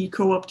thwarted the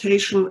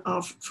co-optation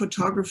of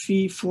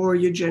photography for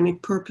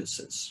eugenic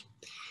purposes.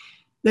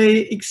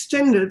 They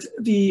extended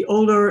the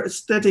older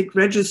aesthetic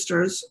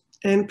registers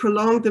and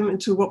prolonged them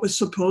into what was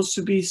supposed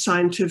to be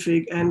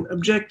scientific and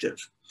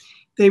objective.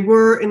 They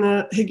were, in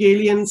a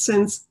Hegelian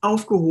sense,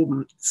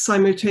 aufgehoben,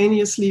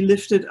 simultaneously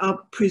lifted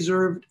up,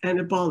 preserved, and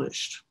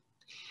abolished.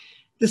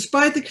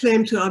 Despite the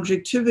claim to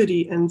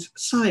objectivity and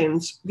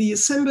science, the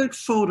assembled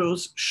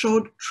photos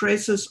showed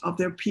traces of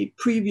their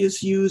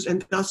previous use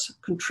and thus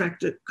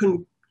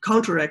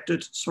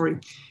counteracted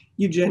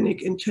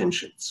eugenic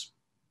intentions.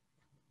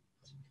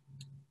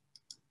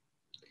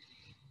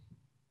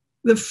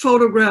 The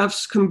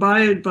photographs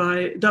compiled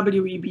by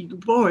W.E.B. Du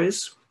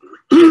Bois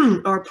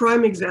are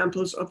prime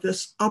examples of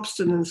this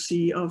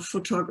obstinacy of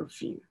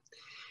photography.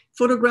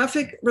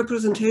 Photographic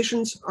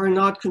representations are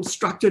not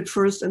constructed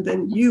first and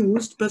then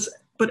used, but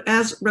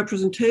as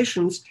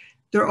representations,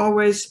 they're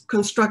always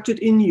constructed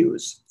in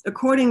use.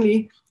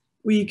 Accordingly,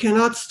 we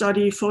cannot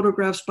study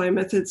photographs by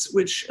methods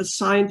which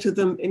assign to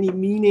them any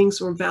meanings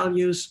or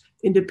values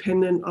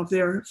independent of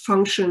their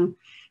function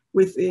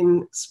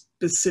within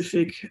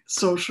specific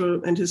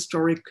social and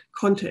historic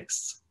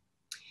contexts.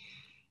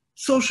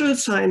 Social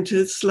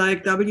scientists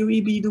like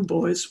W.E.B. Du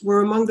Bois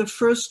were among the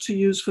first to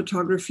use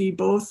photography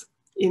both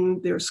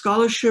in their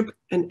scholarship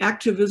and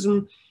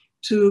activism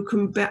to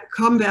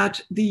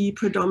combat the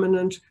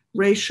predominant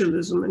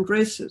racialism and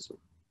racism.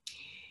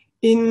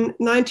 In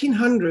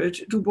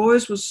 1900, Du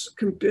Bois was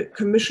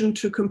commissioned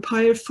to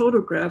compile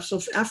photographs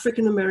of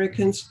African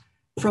Americans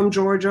from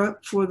Georgia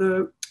for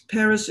the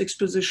Paris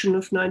Exposition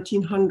of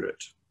 1900.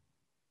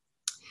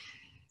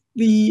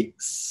 The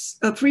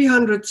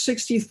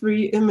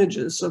 363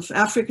 images of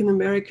African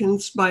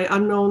Americans by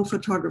unknown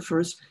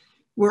photographers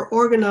were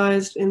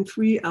organized in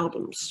 3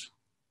 albums,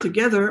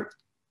 together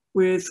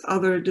with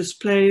other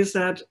displays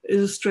that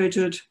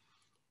illustrated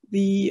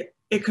the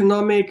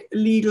economic,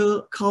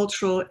 legal,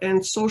 cultural,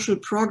 and social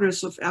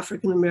progress of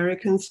African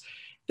Americans.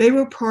 They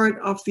were part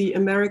of the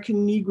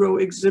American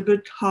Negro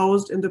exhibit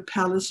housed in the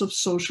Palace of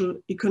Social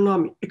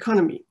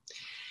Economy.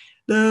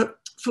 The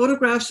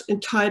photographs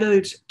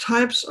entitled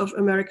Types of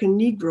American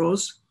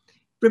Negroes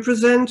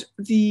represent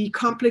the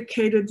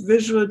complicated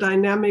visual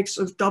dynamics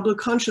of double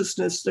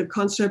consciousness, the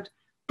concept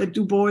that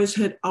Du Bois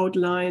had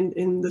outlined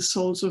in The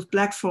Souls of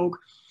Black Folk,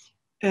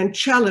 and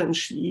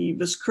challenge the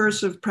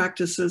discursive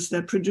practices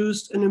that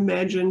produced an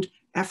imagined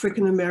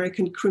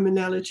African-American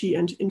criminality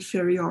and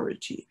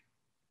inferiority.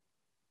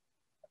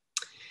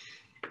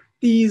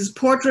 These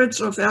portraits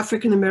of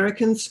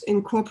African-Americans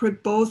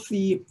incorporate both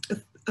the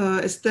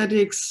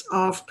aesthetics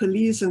of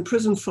police and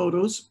prison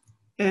photos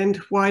and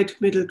white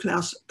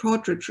middle-class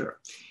portraiture.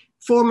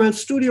 Formal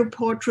studio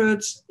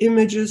portraits,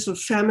 images of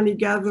family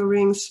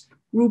gatherings,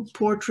 group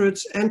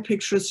portraits, and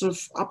pictures of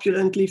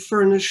opulently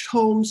furnished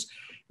homes,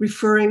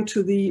 referring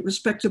to the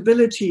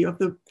respectability of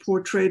the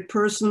portrayed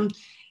person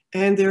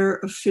and their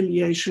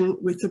affiliation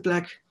with the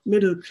Black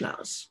middle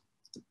class.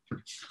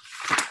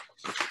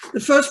 The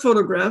first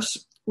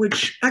photographs,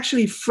 which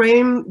actually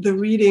frame the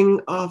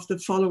reading of the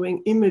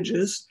following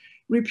images,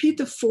 repeat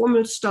the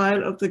formal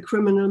style of the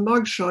criminal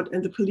mugshot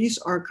and the police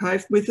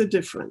archive with a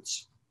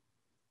difference.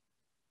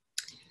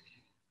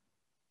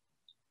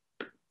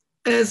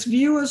 As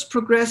viewers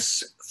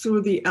progress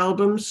through the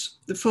albums,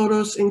 the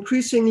photos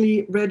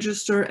increasingly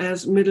register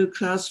as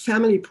middle-class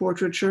family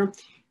portraiture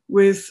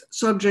with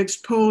subjects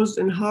posed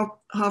in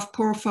half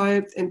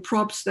profile and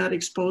props that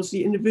expose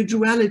the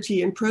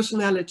individuality and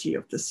personality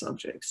of the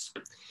subjects.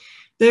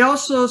 They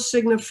also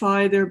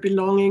signify their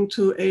belonging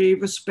to a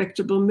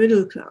respectable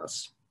middle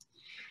class.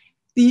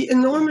 The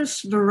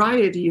enormous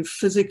variety of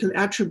physical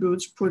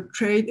attributes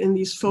portrayed in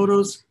these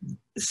photos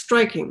is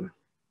striking.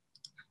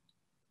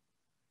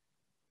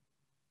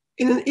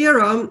 In an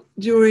era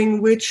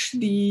during which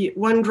the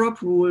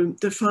one-drop rule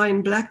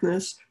defined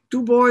blackness,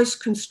 Du Bois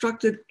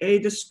constructed a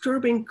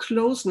disturbing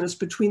closeness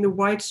between the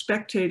white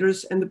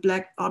spectators and the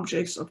black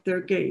objects of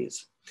their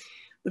gaze.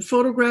 The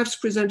photographs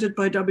presented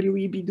by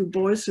W.E.B. Du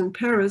Bois in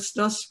Paris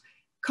thus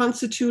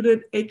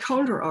constituted a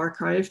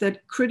counter-archive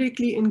that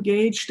critically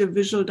engaged the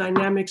visual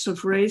dynamics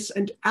of race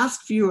and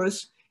asked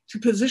viewers to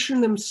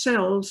position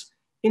themselves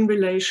in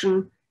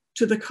relation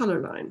to the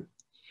color line.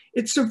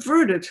 It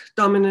subverted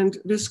dominant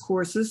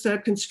discourses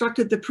that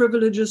constructed the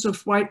privileges of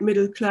the white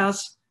middle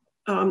class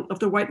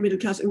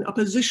in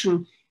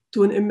opposition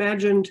to an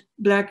imagined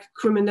black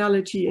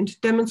criminality, and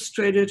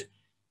demonstrated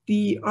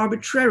the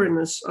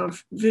arbitrariness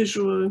of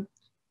visual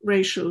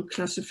racial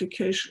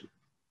classification.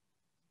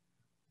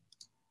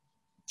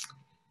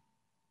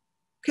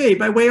 Okay,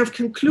 by way of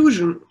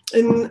conclusion,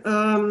 in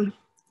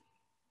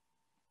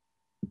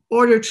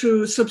order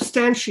to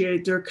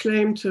substantiate their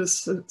claim to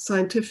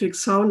scientific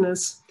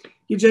soundness,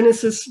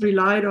 eugenicists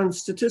relied on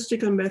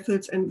statistical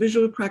methods and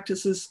visual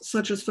practices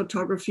such as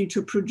photography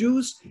to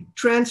produce,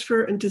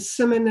 transfer, and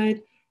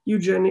disseminate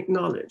eugenic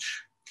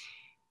knowledge.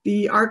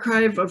 The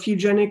archive of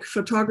eugenic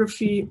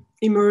photography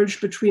emerged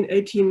between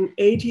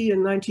 1880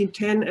 and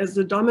 1910 as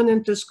the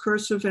dominant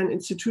discursive and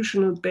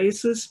institutional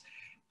basis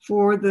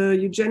for the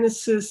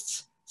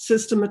eugenicists'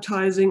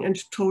 systematizing and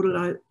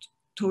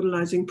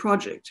totalizing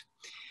project.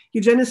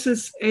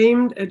 Eugenicists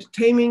aimed at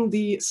taming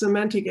the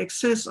semantic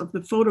excess of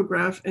the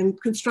photograph and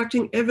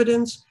constructing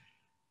evidence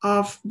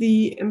of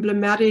the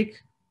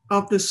emblematic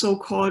of the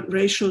so-called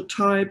racial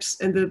types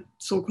and the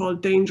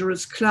so-called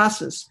dangerous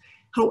classes.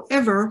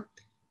 However,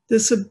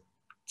 the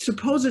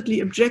supposedly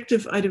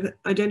objective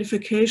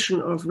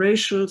identification of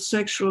racial,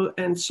 sexual,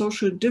 and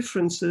social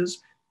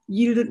differences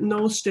yielded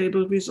no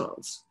stable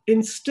results.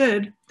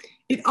 Instead,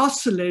 it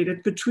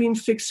oscillated between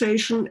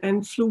fixation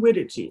and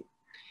fluidity.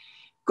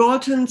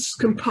 Galton's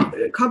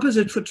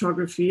composite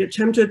photography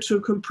attempted to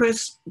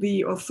compress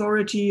the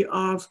authority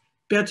of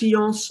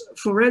Bertillon's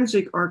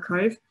forensic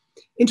archive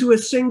into a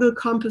single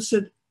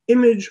composite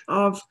image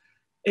of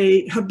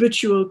a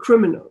habitual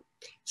criminal.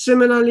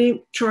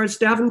 Similarly, Charles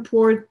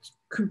Davenport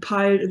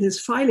compiled in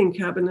his filing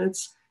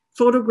cabinets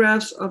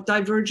photographs of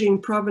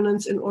diverging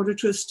provenance in order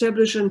to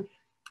establish an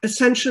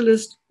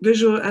essentialist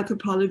visual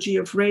anthropology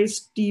of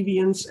race,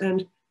 deviance,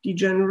 and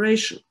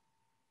degeneration.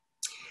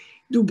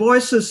 Du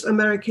Bois's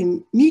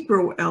American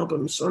Negro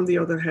albums, on the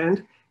other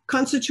hand,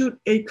 constitute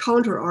a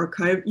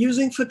counter-archive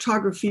using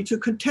photography to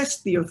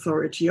contest the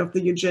authority of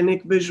the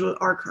eugenic visual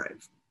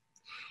archive.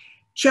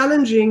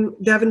 Challenging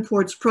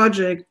Davenport's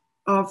project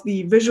of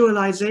the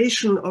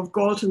visualization of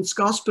Galton's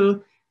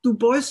gospel, Du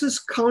Bois's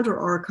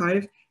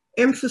counter-archive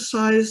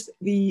emphasized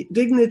the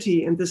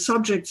dignity and the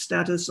subject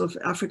status of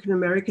African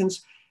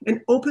Americans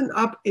and opened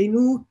up a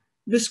new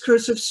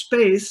discursive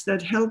space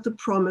that held the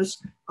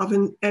promise of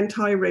an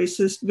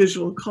anti-racist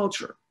visual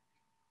culture.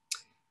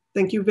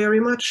 Thank you very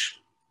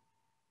much.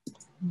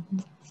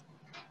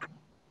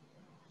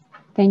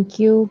 Thank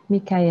you,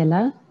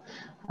 Michaela,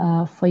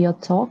 for your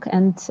talk.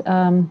 And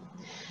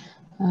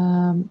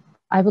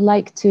I would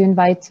like to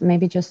invite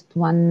maybe just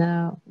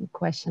one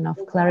question of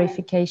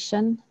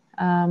clarification.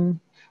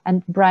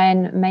 And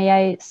Brian, may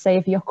I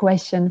save your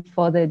question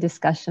for the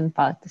discussion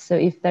part? So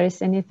if there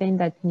is anything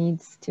that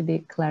needs to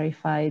be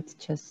clarified,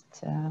 just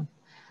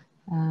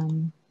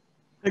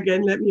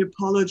again, let me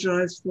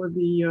apologize for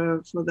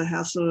the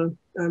hassle.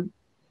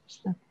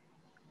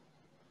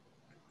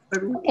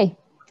 Okay.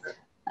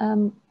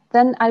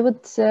 Then I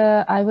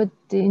would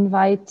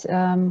invite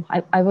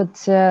I would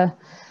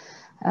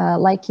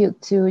like you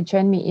to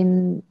join me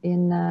in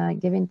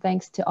giving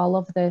thanks to all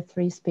of the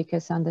three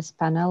speakers on this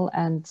panel,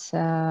 and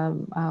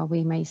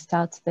we may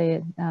start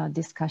the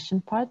discussion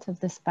part of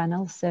this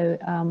panel. So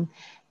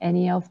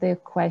any of the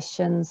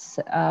questions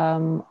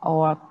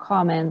or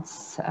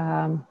comments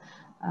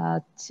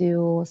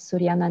to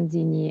Surya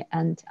Nandini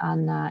and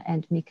Anna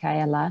and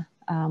Michaela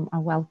are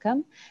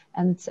welcome.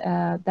 And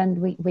then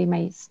we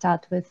may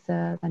start with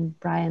then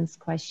Brian's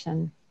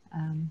question.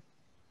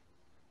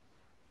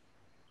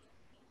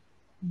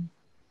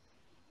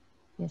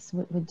 Yes,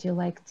 would you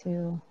like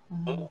to?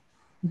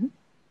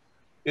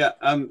 Yeah,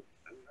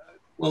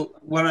 well,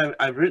 what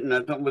I've written, I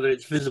don't know whether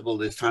it's visible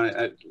this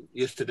time.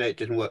 Yesterday it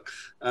didn't work.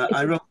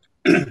 I wrote,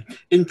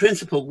 in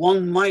principle,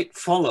 one might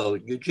follow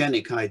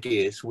eugenic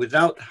ideas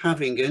without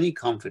having any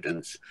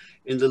confidence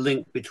in the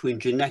link between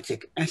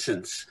genetic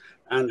essence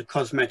and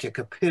cosmetic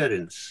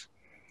appearance.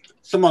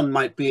 Someone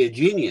might be a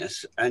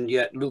genius and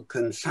yet look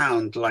and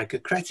sound like a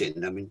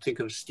cretin. I mean, think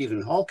of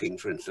Stephen Hawking,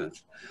 for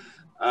instance.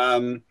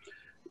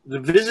 The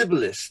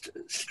visibilist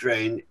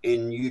strain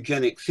in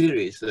eugenic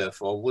theories,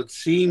 therefore, would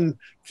seem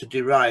to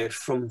derive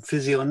from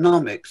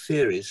physiognomic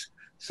theories,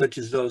 such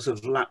as those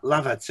of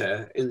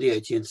Lavater in the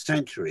 18th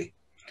century.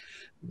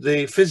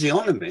 The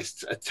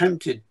physiognomists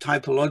attempted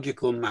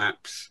typological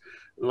maps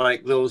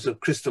like those of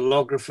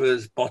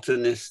crystallographers,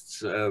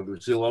 botanists,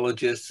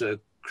 zoologists,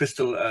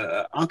 crystal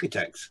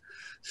architects.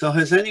 So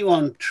has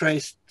anyone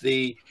traced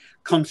the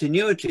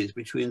continuities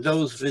between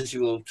those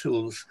visual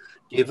tools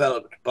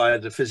developed by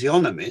the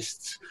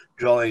physiognomists,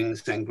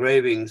 drawings,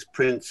 engravings,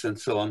 prints, and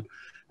so on,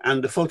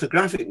 and the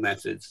photographic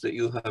methods that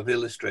you have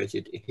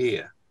illustrated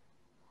here?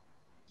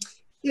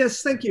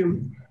 Yes, thank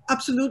you.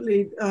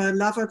 Absolutely.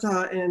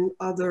 Lavater and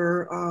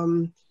other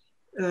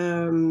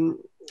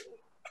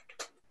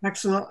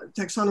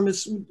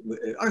taxonomists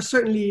are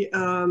certainly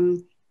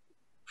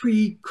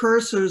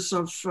precursors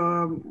of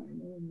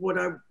what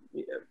I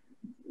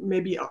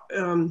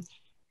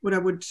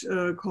would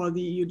call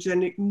the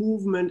eugenic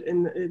movement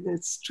in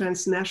its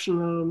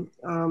transnational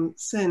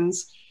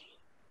sense.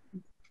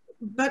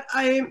 But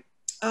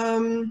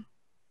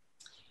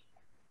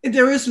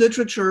there is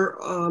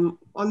literature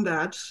on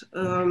that.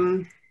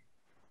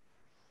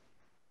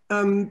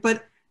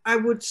 But I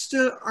would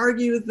still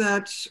argue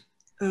that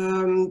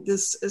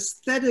this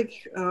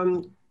aesthetic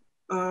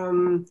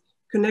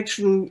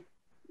connection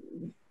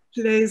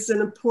plays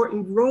an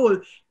important role.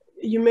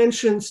 You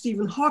mentioned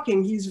Stephen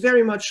Hawking. He's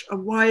very much a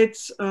white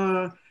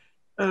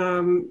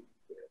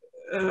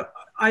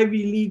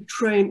Ivy League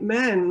trained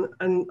man,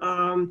 and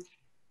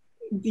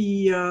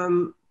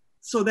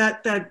so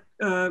that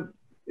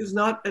is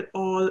not at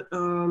all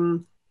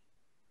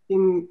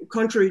in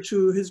contrary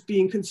to his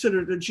being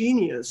considered a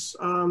genius.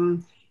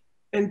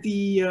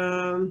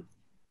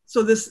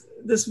 So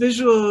this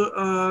visual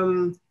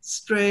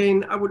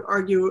strain, I would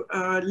argue,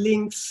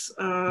 links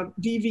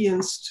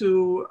deviance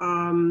to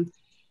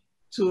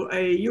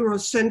a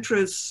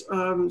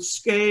Eurocentrist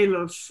scale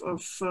of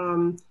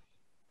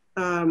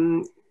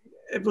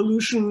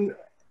evolution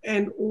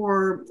and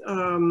or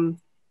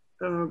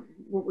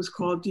what was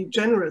called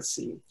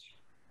degeneracy.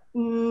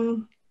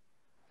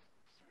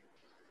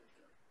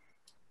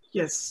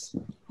 Yes,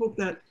 hope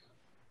that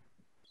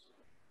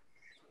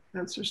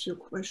answers your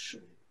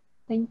question.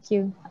 Thank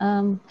you.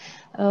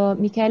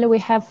 Michaela, we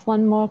have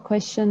one more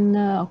question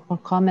or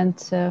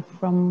comment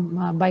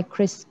by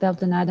Chris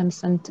Belden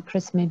Adams, and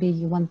Chris, maybe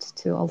you want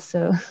to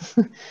also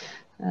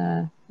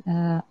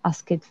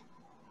ask it.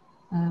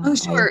 Oh,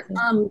 sure.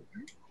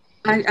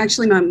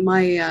 Actually,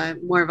 my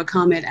more of a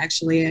comment,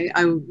 actually.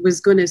 I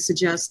was going to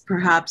suggest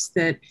perhaps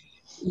that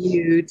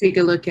you take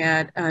a look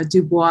at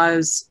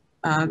Dubois',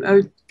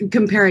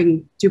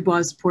 comparing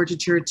Dubois'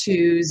 portraiture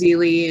to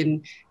Zeely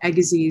and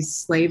Agassiz's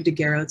slave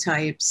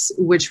daguerreotypes,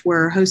 which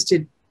were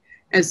hosted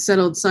as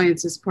settled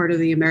science as part of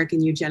the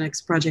American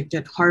Eugenics Project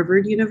at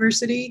Harvard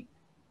University.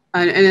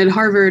 And at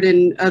Harvard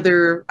and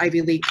other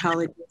Ivy League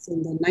colleges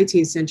in the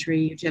 19th century,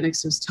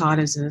 eugenics was taught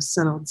as a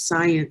settled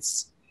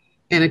science.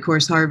 And of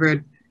course,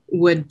 Harvard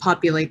would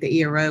populate the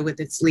ERO with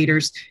its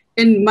leaders.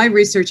 In my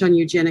research on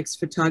eugenics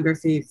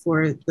photography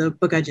for the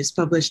book I just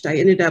published, I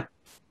ended up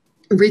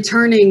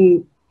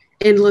returning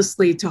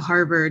endlessly to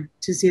Harvard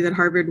to see that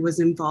Harvard was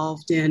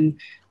involved in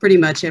pretty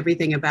much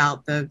everything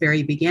about the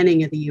very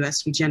beginning of the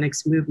US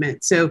eugenics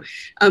movement. So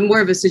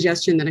more of a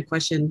suggestion than a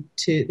question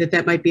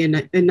that might be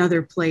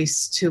another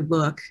place to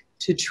look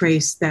to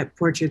trace that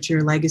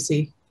portraiture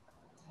legacy.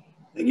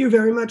 Thank you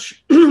very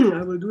much.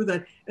 I will do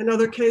that.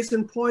 Another case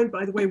in point,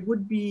 by the way,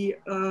 would be,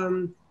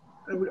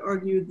 I would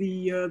argue,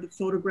 the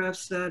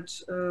photographs that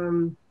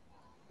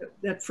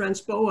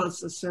Franz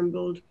Boas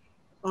assembled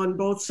on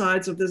both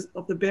sides of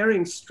the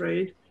Bering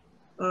Strait,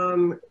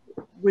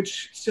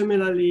 which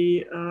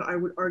similarly, I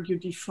would argue,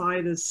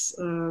 defy this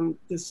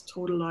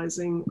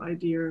totalizing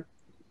idea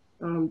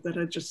that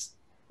I just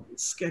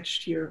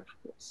sketched here. Of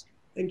course.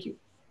 Thank you.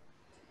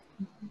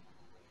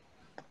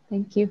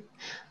 Thank you.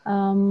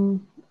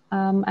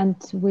 And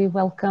we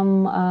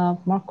welcome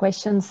more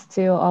questions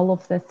to all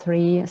of the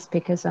three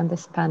speakers on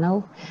this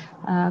panel.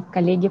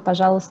 Коллеги,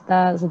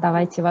 пожалуйста,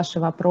 задавайте ваши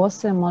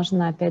вопросы.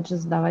 Можно, опять же,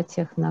 задавать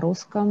их на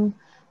русском,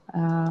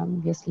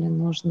 если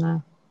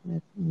нужно.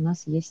 У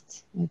нас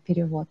есть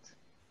перевод.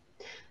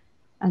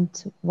 And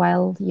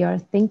while you're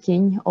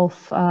thinking of,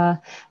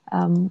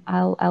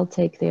 I'll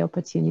take the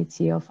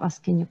opportunity of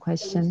asking a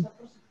question.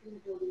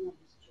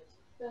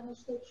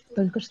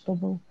 Только что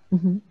был.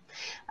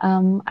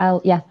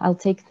 I'll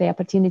take the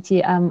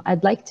opportunity.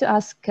 I'd like to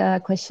ask a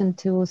question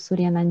to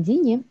Surya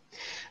Nandini.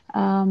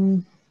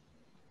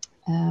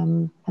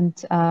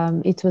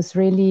 It was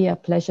really a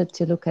pleasure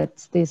to look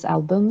at these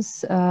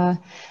albums.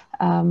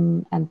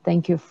 And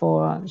thank you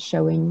for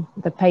showing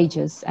the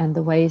pages and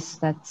the ways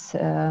that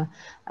the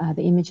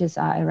images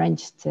are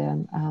arranged.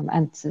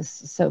 And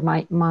so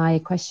my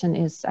question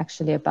is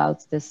actually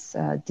about this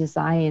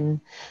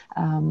design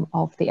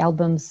of the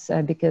albums,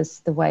 because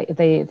the way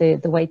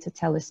to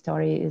tell a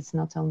story is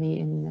not only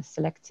in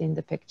selecting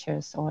the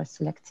pictures or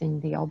selecting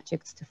the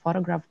objects to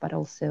photograph, but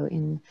also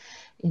in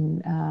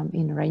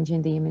in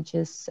arranging the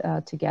images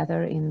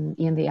together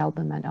in the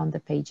album and on the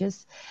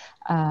pages.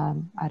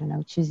 I don't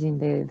know, choosing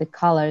the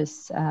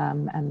colors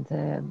and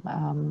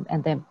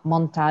the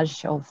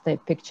montage of the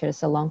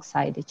pictures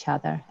alongside each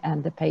other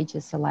and the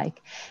pages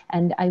alike.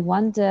 And I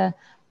wonder,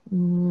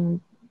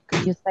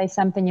 could you say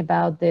something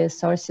about the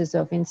sources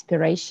of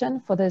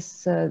inspiration for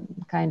this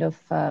kind of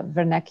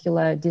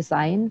vernacular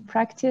design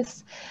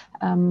practice?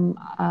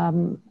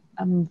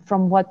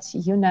 From what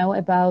you know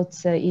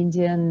about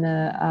Indian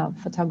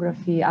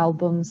photography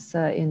albums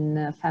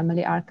in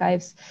family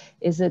archives,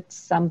 is it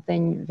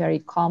something very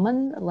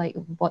common? Like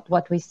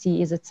what we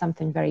see, is it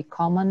something very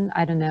common?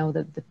 I don't know,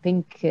 the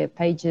pink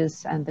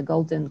pages and the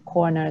golden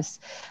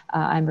corners.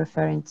 I'm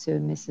referring to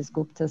Mrs.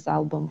 Gupta's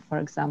album, for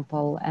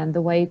example, and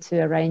the way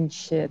to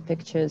arrange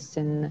pictures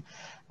in,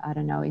 I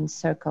don't know, in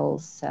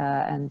circles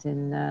and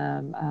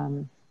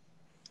in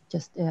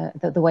just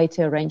the way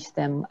to arrange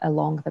them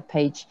along the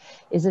page.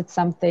 Is it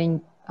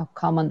something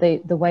common?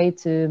 The way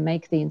to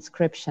make the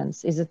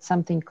inscriptions, is it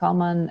something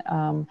common?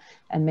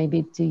 And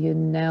maybe do you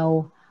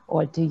know,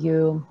 or do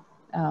you,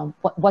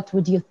 what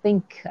would you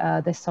think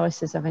the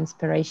sources of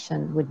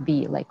inspiration would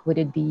be? Like, would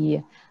it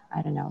be,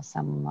 I don't know,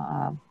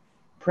 some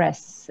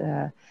press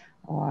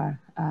or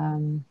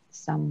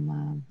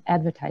some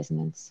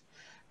advertisements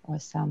or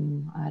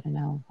some, I don't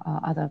know,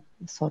 other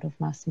sort of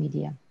mass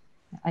media?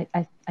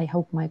 I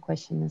hope my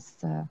question is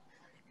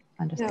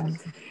understandable.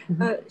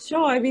 Yeah.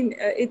 Sure. I mean,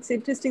 it's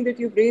interesting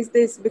that you've raised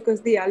this because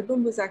the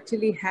album was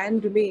actually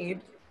handmade.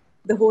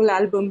 The whole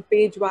album,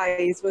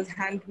 page-wise, was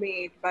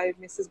handmade by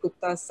Mrs.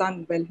 Gupta's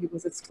son while he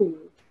was at school.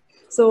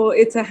 So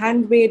it's a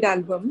handmade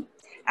album.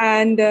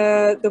 And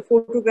the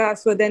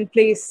photographs were then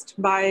placed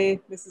by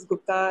Mrs.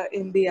 Gupta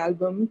in the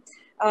album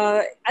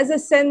as a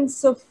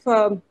sense of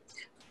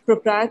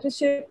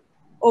proprietorship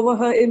over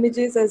her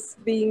images, as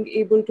being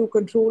able to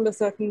control a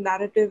certain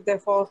narrative,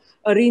 therefore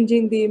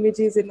arranging the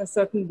images in a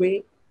certain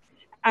way.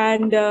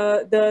 And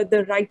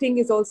the writing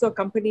is also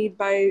accompanied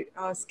by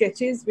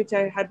sketches, which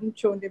I hadn't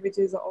shown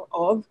images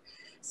of.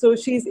 So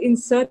she's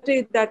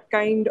inserted that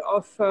kind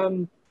of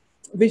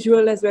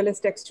visual as well as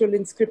textual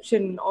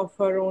inscription of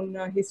her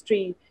own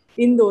history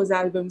in those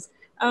albums.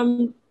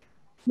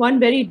 One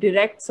very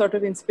direct sort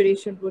of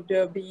inspiration would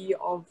be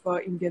of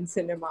Indian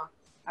cinema.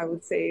 I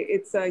would say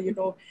it's,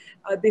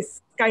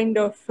 this kind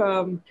of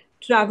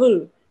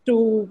travel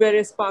to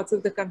various parts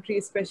of the country,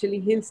 especially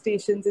hill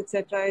stations,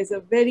 etc., is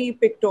a very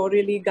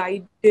pictorially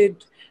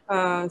guided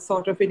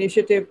sort of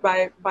initiative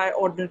by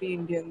ordinary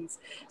Indians.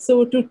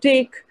 So to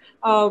take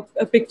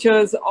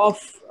pictures of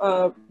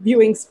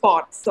viewing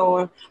spots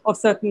or of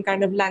certain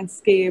kind of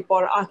landscape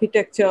or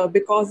architecture,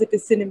 because it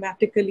is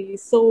cinematically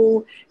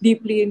so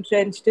deeply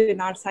entrenched in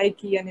our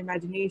psyche and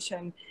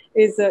imagination,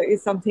 is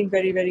something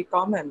very, very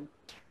common.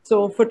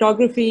 So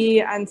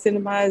photography and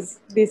cinema is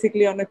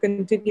basically on a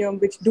continuum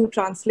which do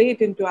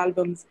translate into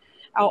albums,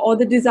 or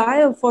the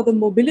desire for the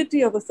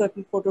mobility of a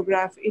certain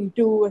photograph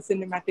into a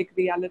cinematic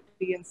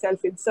reality and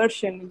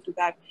self-insertion into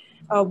that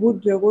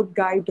would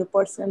guide the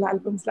personal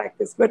albums like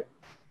this. But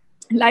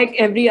like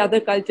every other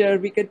culture,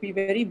 we could be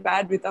very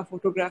bad with our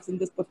photographs and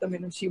just put them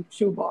in a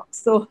shoebox.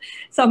 So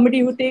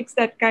somebody who takes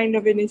that kind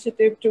of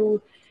initiative to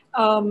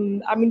I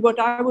mean, what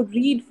I would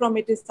read from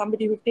it is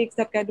somebody who takes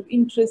that kind of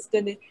interest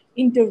and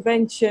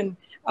intervention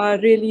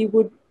really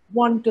would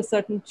want a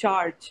certain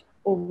charge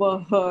over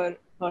her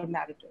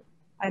narrative,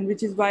 and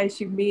which is why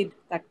she made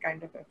that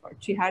kind of effort.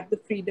 She had the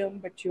freedom,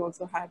 but she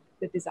also had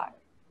the desire.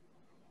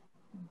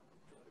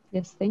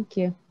 Yes, thank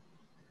you.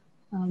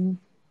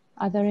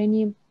 Are there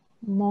any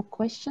more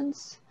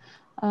questions?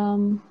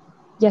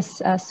 Yes,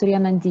 Surya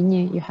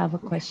Nandini, you have a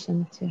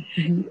question too.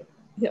 Mm-hmm.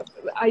 Yeah,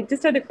 I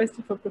just had a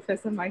question for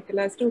Professor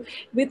Michaela as to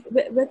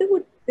whether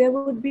there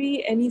would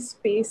be any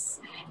space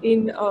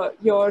in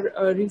your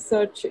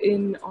research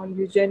on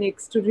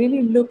eugenics to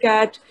really look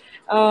at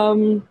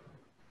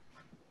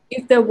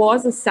if there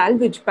was a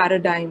salvage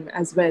paradigm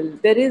as well.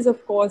 There is,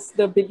 of course,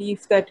 the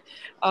belief that,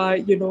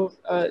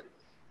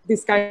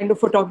 this kind of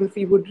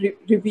photography would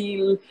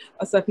reveal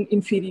a certain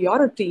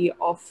inferiority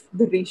of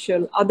the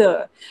racial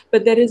other.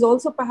 But there is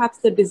also perhaps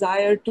the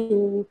desire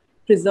to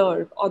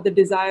preserve or the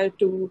desire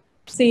to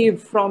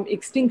save from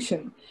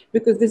extinction,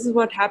 because this is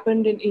what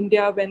happened in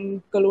India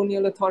when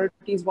colonial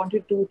authorities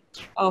wanted to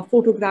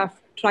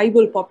photograph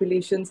tribal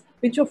populations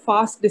which are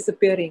fast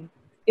disappearing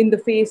in the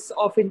face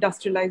of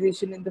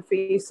industrialization, in the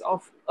face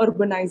of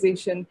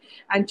urbanization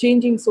and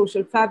changing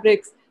social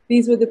fabrics.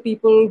 These were the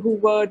people who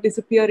were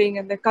disappearing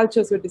and their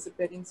cultures were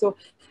disappearing. So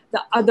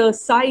the other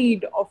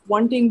side of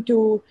wanting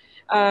to,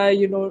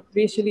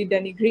 racially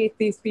denigrate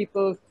these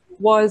people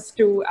was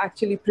to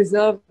actually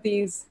preserve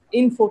these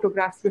in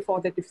photographs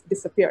before they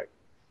disappeared.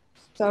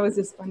 So I was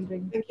just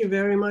wondering. Thank you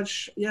very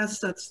much. Yes,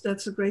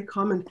 that's a great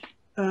comment.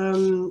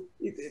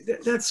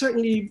 That's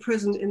certainly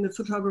present in the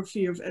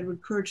photography of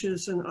Edward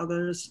Curtis and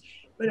others,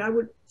 but I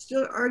would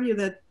still argue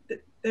that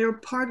they are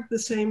part of the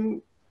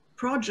same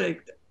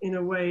project in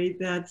a way,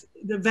 that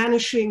the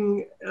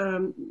vanishing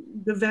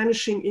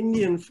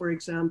Indian, for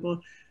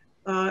example,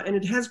 And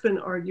it has been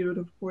argued,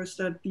 of course,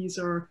 that these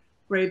are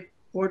great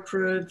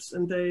portraits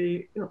and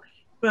they,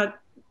 but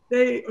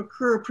they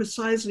occur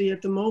precisely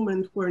at the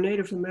moment where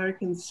Native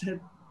Americans had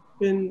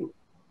been,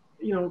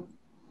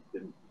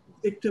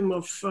 victim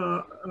of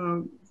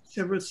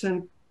several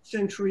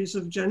centuries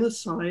of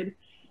genocide.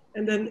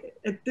 And then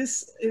at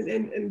this,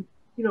 in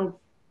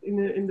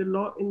the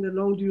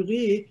longue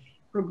durée,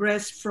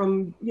 progressed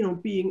from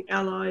being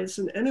allies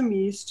and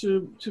enemies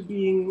to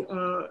being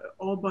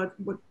all but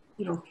what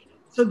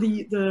So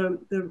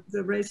the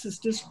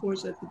racist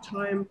discourse at the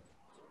time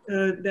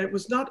that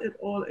was not at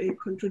all a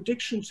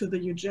contradiction to the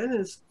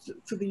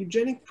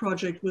eugenic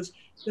project was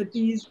that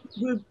these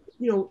would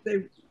we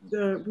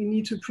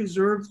need to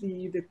preserve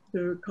the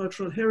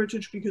cultural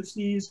heritage because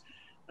these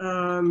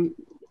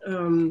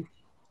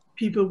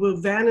people will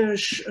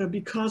vanish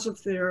because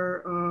of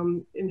their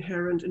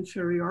inherent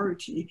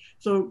inferiority.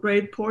 So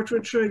great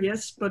portraiture,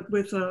 yes, but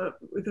with a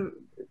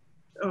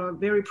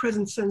very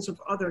present sense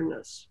of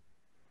otherness.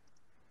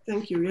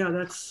 Thank you. Yeah,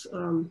 that's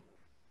a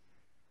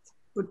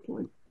good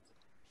point.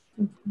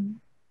 Mm-hmm.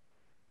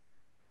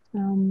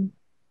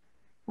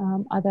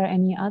 Are there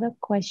any other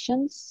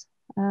questions?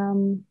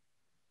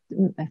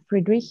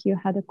 Friedrich, you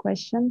had a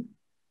question?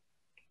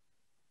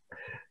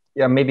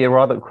 Yeah, maybe a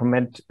rather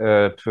comment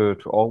to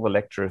all the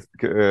lectures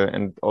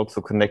and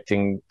also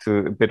connecting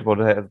to a bit what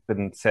has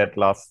been said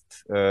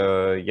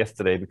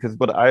yesterday, because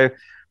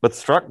what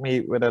struck me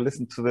when I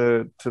listened to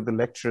the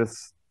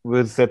lectures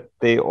was that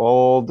they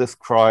all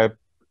describe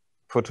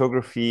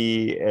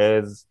photography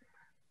as,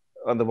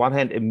 on the one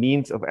hand, a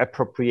means of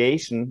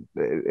appropriation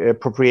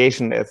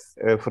as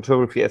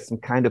photography as some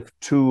kind of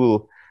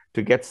tool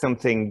to get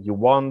something you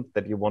want,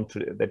 that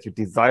you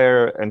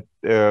desire, and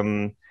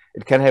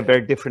it can have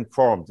very different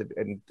forms.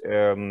 And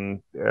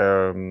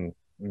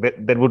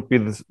that would be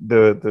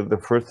the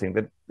first thing.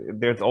 That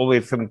there's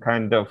always some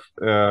kind of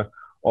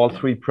all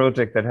three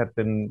projects that have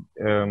been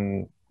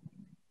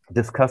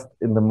discussed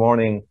in the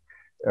morning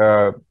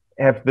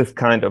have this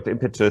kind of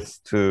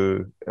impetus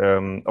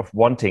of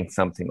wanting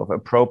something, of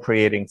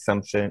appropriating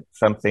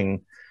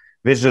something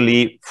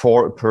visually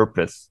for a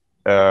purpose,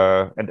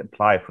 and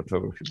apply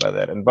photography by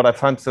that. And what I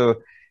found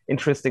so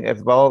interesting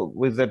as well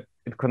was that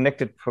it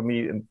connected for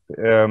me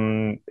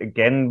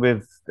again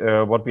with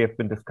what we have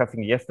been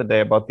discussing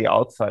yesterday about the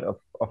outside of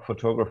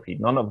photography.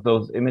 None of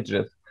those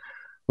images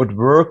would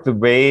work the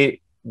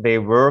way they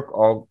work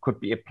or could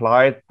be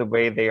applied the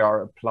way they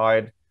are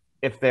applied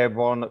if there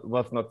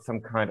was not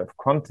some kind of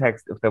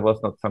context, if there was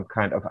not some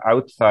kind of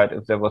outside,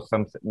 if there was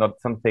not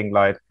something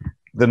like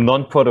the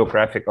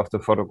non-photographic of the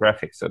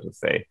photographic, so to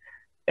say.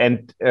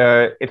 And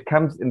it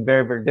comes in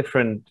very, very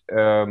different,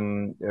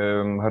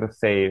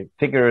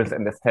 figures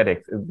and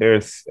aesthetics.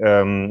 There's,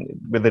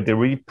 with the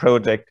Davydova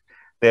project,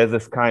 there's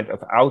this kind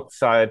of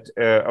outside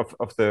of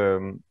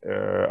the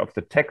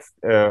text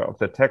of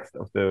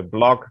the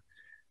blog.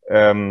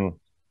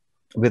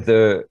 With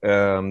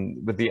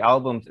the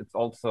albums, it's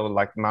also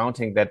like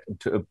mounting that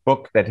into a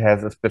book that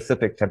has a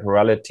specific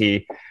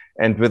temporality.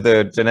 And with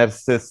the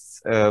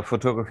geneticist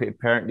photography,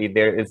 apparently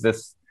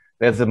there's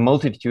a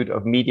multitude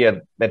of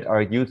media that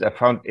are used. I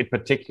found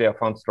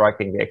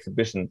striking the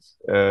exhibitions,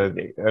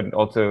 and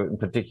also in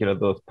particular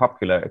those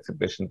popular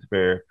exhibitions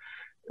where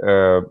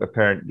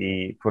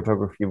apparently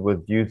photography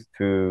was used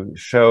to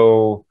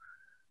show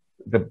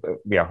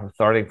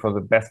starting from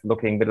the best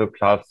looking middle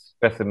class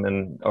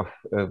specimen of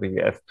the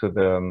US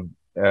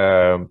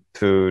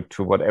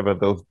to whatever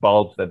those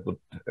bulbs that would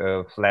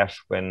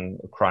flash when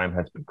a crime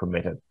has been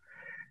committed.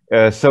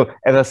 So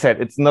as I said,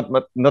 it's not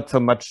so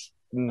much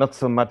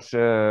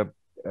a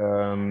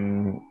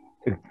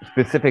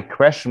specific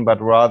question, but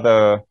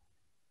rather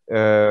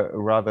a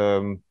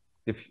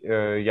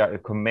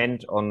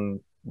comment on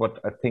what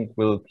I think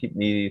will keep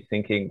me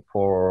thinking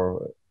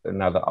for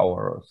another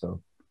hour or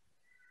so.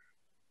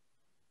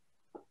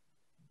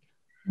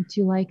 Would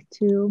you like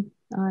to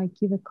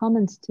give a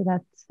comment to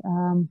that,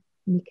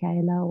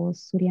 Michaela or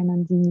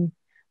Suryanandini?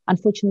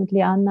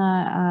 Unfortunately,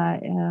 Anna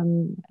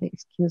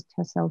excused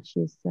herself.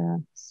 She's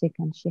sick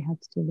and she had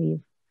to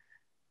leave.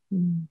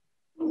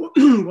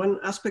 One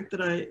aspect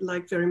that I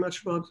liked very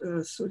much about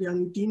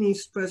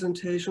Suryanandini's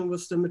presentation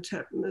was the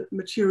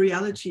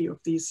materiality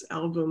of these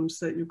albums,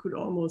 that you could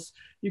almost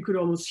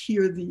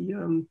hear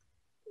the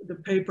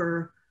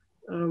paper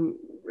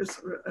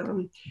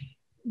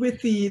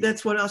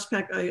that's one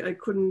aspect I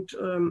couldn't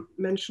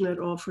mention at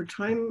all for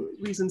time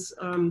reasons.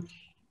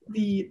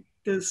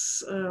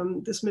 This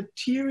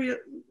material,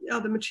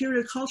 the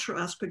material culture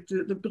aspect,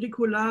 the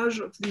bricolage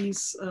of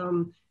these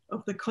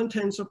of the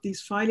contents of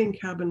these filing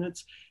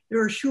cabinets. There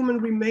are human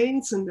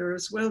remains in there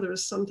as well.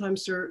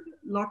 Sometimes there are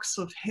locks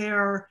of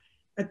hair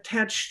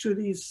attached to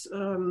these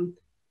to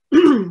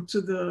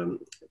the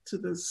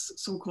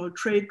so-called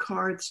trade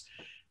cards.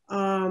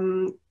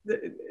 And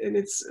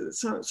it's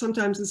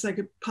sometimes it's like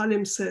a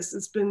palimpsest.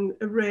 It's been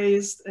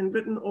erased and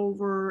written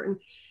over, and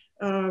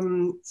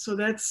so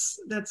that's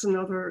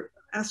another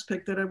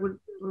aspect that I would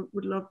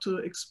love to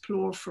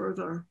explore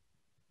further.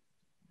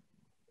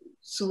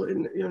 so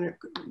in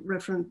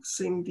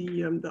referencing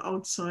the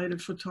outside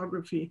of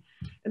photography,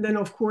 and then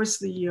of course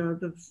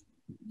the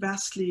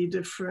vastly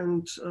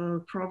different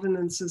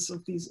provenances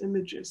of these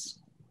images.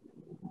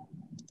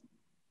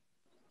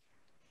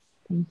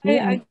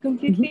 I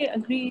completely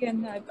agree,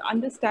 and I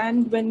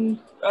understand when,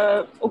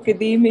 okay,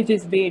 the image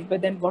is made,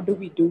 but then what do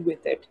we do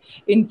with it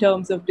in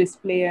terms of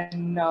display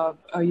and,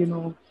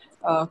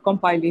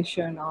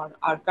 compilation or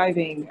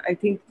archiving? I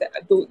think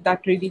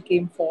that really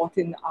came forth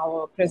in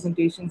our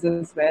presentations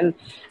as well.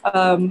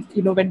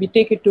 When we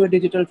take it to a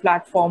digital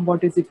platform,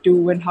 what does it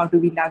do and how do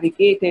we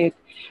navigate it?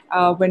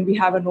 When we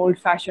have an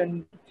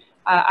old-fashioned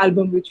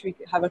album, which we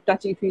have a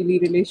touchy-feely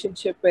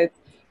relationship with,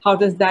 how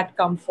does that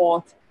come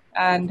forth?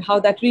 And how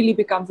that really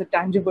becomes a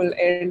tangible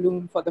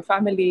heirloom for the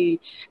family.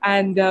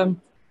 And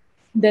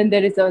then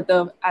there is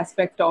the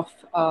aspect of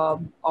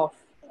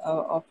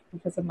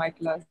Professor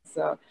Michaela's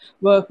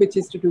work, which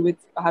is to do with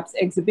perhaps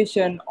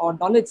exhibition or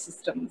knowledge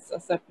systems, a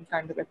certain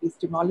kind of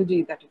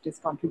epistemology that it is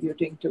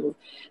contributing to.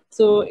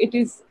 So it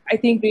is, I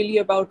think, really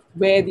about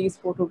where these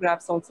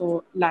photographs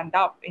also land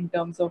up in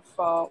terms of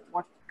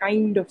what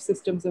kind of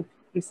systems of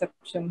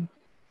reception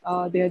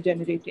they are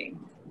generating.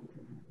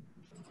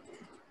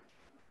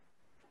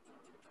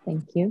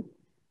 Thank you.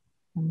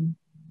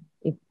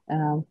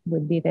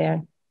 Would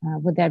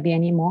there be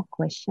any more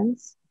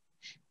questions?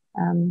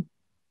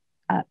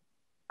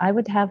 I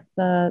would have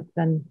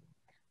then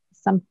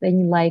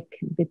something like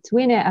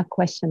between a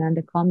question and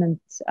a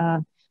comment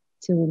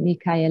to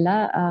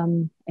Michaela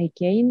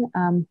again.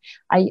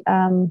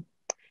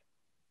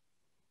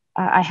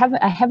 I have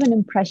an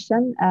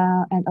impression,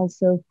 and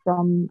also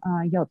from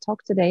your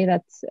talk today,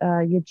 that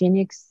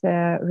eugenics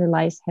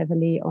relies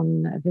heavily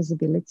on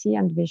visibility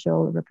and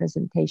visual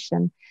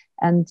representation.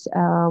 And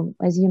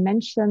as you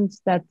mentioned,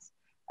 that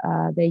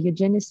the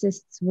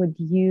eugenicists would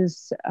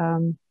use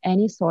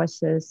any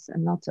sources,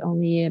 not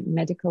only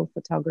medical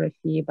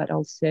photography, but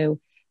also,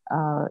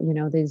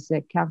 there's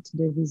a carte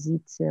de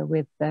visite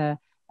with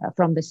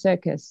from the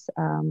circus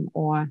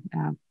or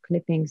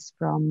clippings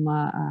from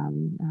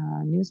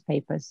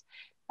newspapers.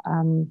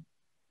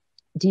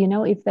 Do you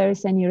know if there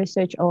is any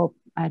research, or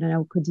I don't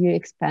know, could you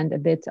expand a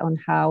bit on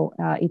how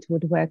it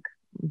would work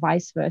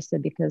vice versa?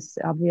 Because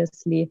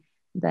obviously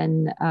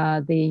then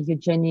the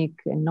eugenic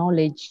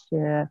knowledge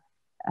that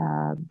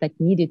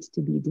needed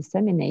to be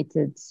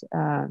disseminated,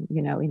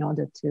 in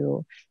order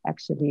to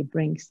actually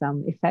bring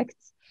some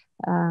effects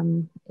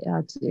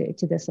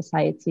to the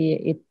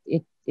society,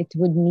 it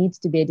would need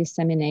to be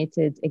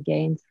disseminated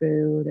again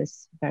through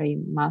this very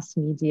mass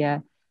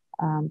media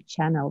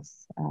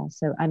channels.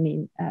 So, I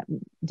mean,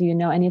 do you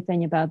know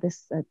anything about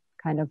this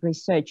kind of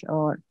research,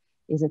 or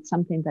is it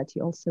something that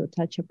you also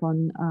touch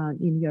upon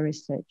in your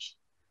research?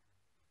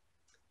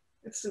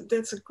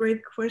 That's a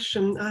great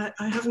question.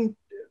 I haven't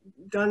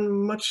done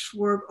much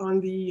work on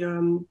the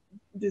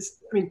this.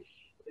 I mean,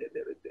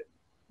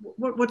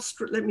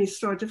 let me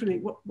start differently.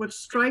 What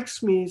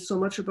strikes me so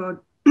much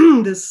about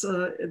this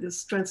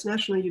this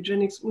transnational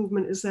eugenics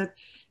movement is that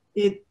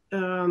it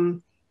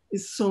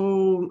is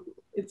so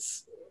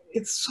it's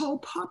so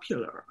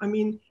popular. I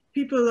mean,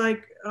 people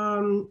like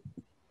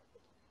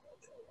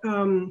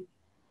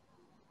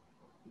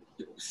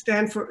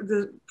Stanford,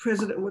 the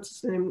president,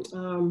 what's his name?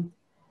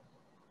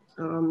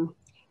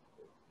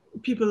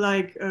 People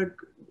like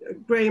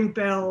Graham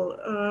Bell,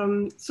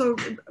 so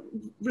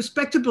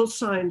respectable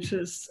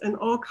scientists and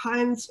all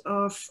kinds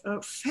of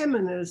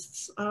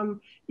feminists,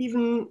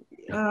 even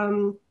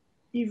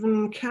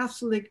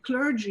Catholic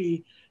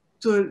clergy,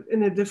 so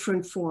in a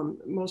different form.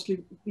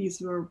 Mostly these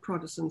were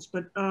Protestants,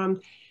 but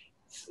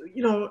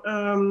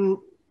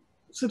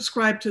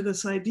subscribe to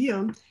this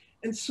idea.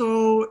 And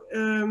so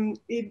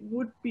it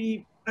would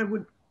be, I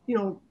would,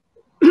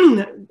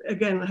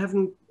 again, I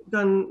haven't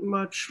done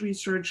much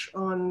research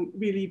on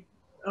really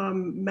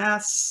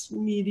mass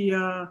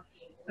media,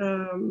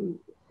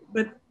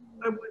 but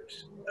I would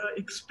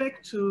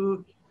expect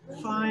to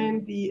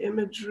find the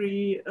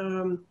imagery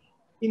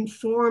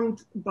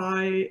informed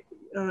by,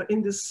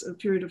 in this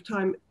period of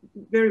time,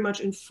 very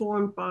much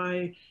informed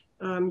by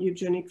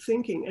eugenic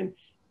thinking.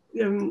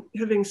 And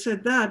having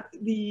said that,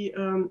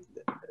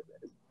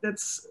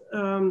 that's,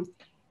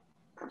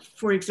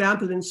 for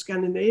example, in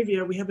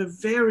Scandinavia, we have a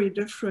very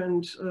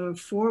different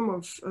form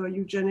of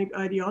eugenic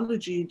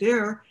ideology.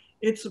 There,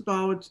 it's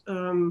about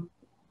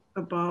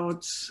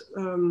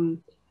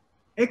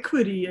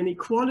equity and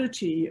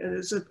equality,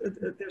 and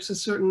there's a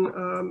certain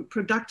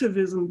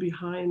productivism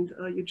behind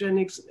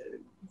eugenics,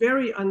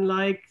 very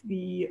unlike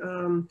the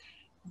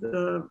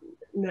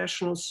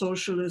National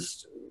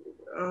Socialist,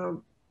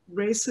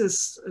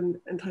 racist and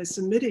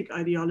anti-Semitic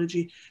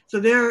ideology. So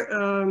there,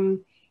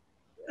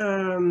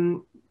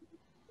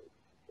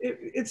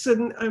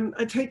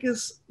 I take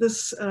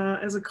this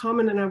as a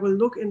comment, and I will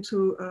look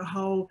into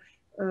how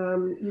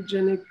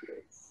eugenic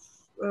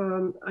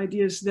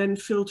ideas then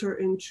filter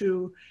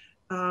into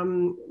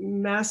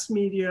mass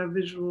media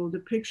visual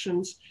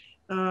depictions.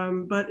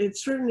 But it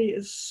certainly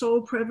is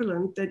so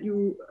prevalent that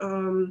you,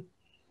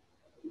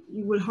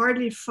 you will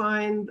hardly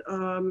find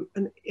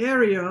an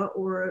area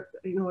or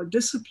a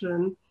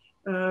discipline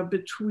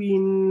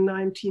between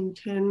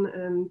 1910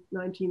 and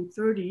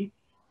 1930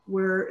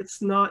 where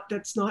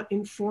that's not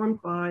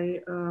informed by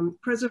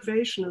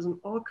preservationism,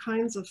 all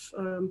kinds of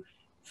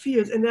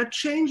fields, and that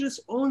changes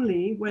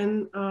only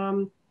when,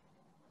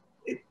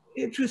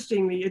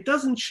 interestingly, it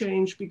doesn't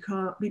change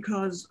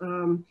because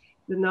the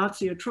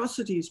Nazi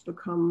atrocities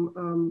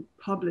become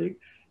public.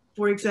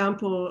 For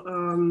example,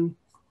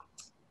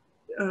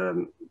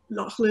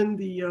 Lachlan,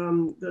 the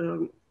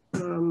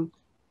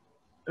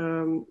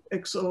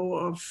XO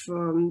of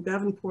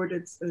Davenport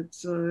at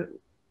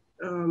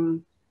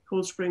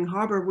Cold Spring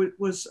Harbor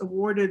was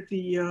awarded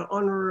the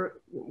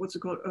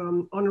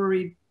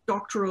honorary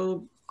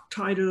doctoral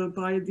title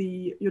by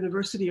the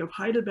University of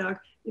Heidelberg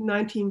in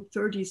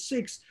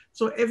 1936.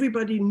 So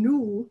everybody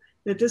knew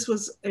that this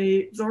was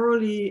a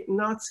thoroughly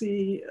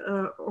Nazi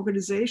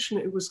organization.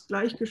 It was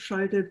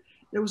gleichgeschaltet.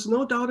 There was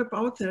no doubt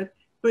about that.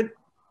 But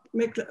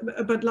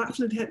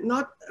Lachlan had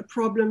not a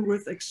problem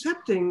with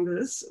accepting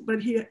this,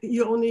 but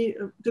he only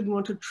didn't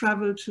want to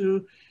travel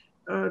to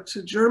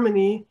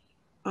Germany.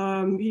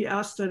 He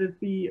asked that it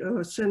be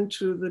sent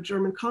to the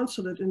German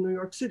consulate in New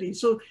York City.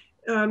 So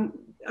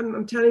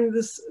I'm telling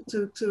this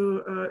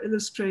to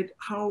illustrate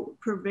how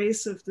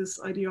pervasive this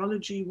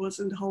ideology was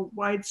and how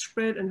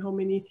widespread and how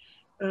many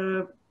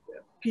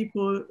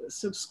people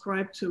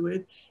subscribe to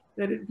it.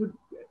 That it would.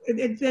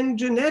 And then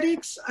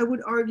genetics, I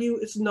would argue,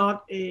 is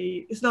not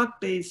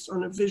based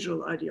on a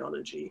visual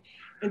ideology,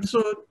 and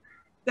so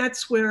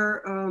that's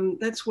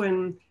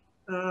when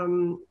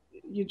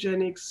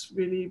eugenics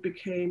really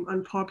became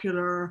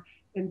unpopular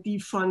and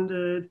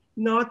defunded,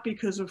 not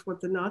because of what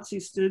the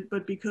Nazis did,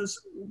 but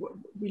because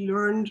we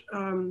learned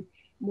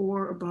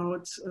more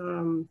about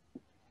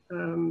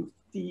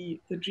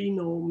the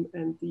genome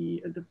and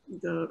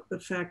the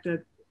fact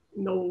that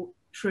no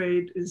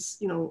trait is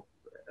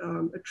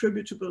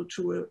attributable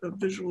to a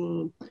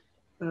visual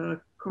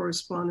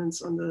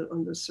correspondence on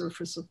the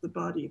surface of the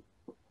body.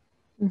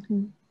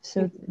 Mm-hmm.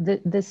 So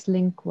this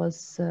link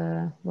was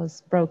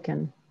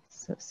broken,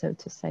 so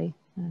to say,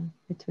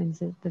 between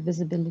the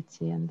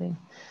visibility and the.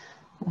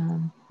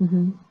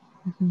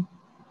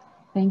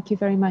 Thank you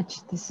very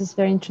much. This is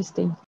very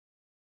interesting.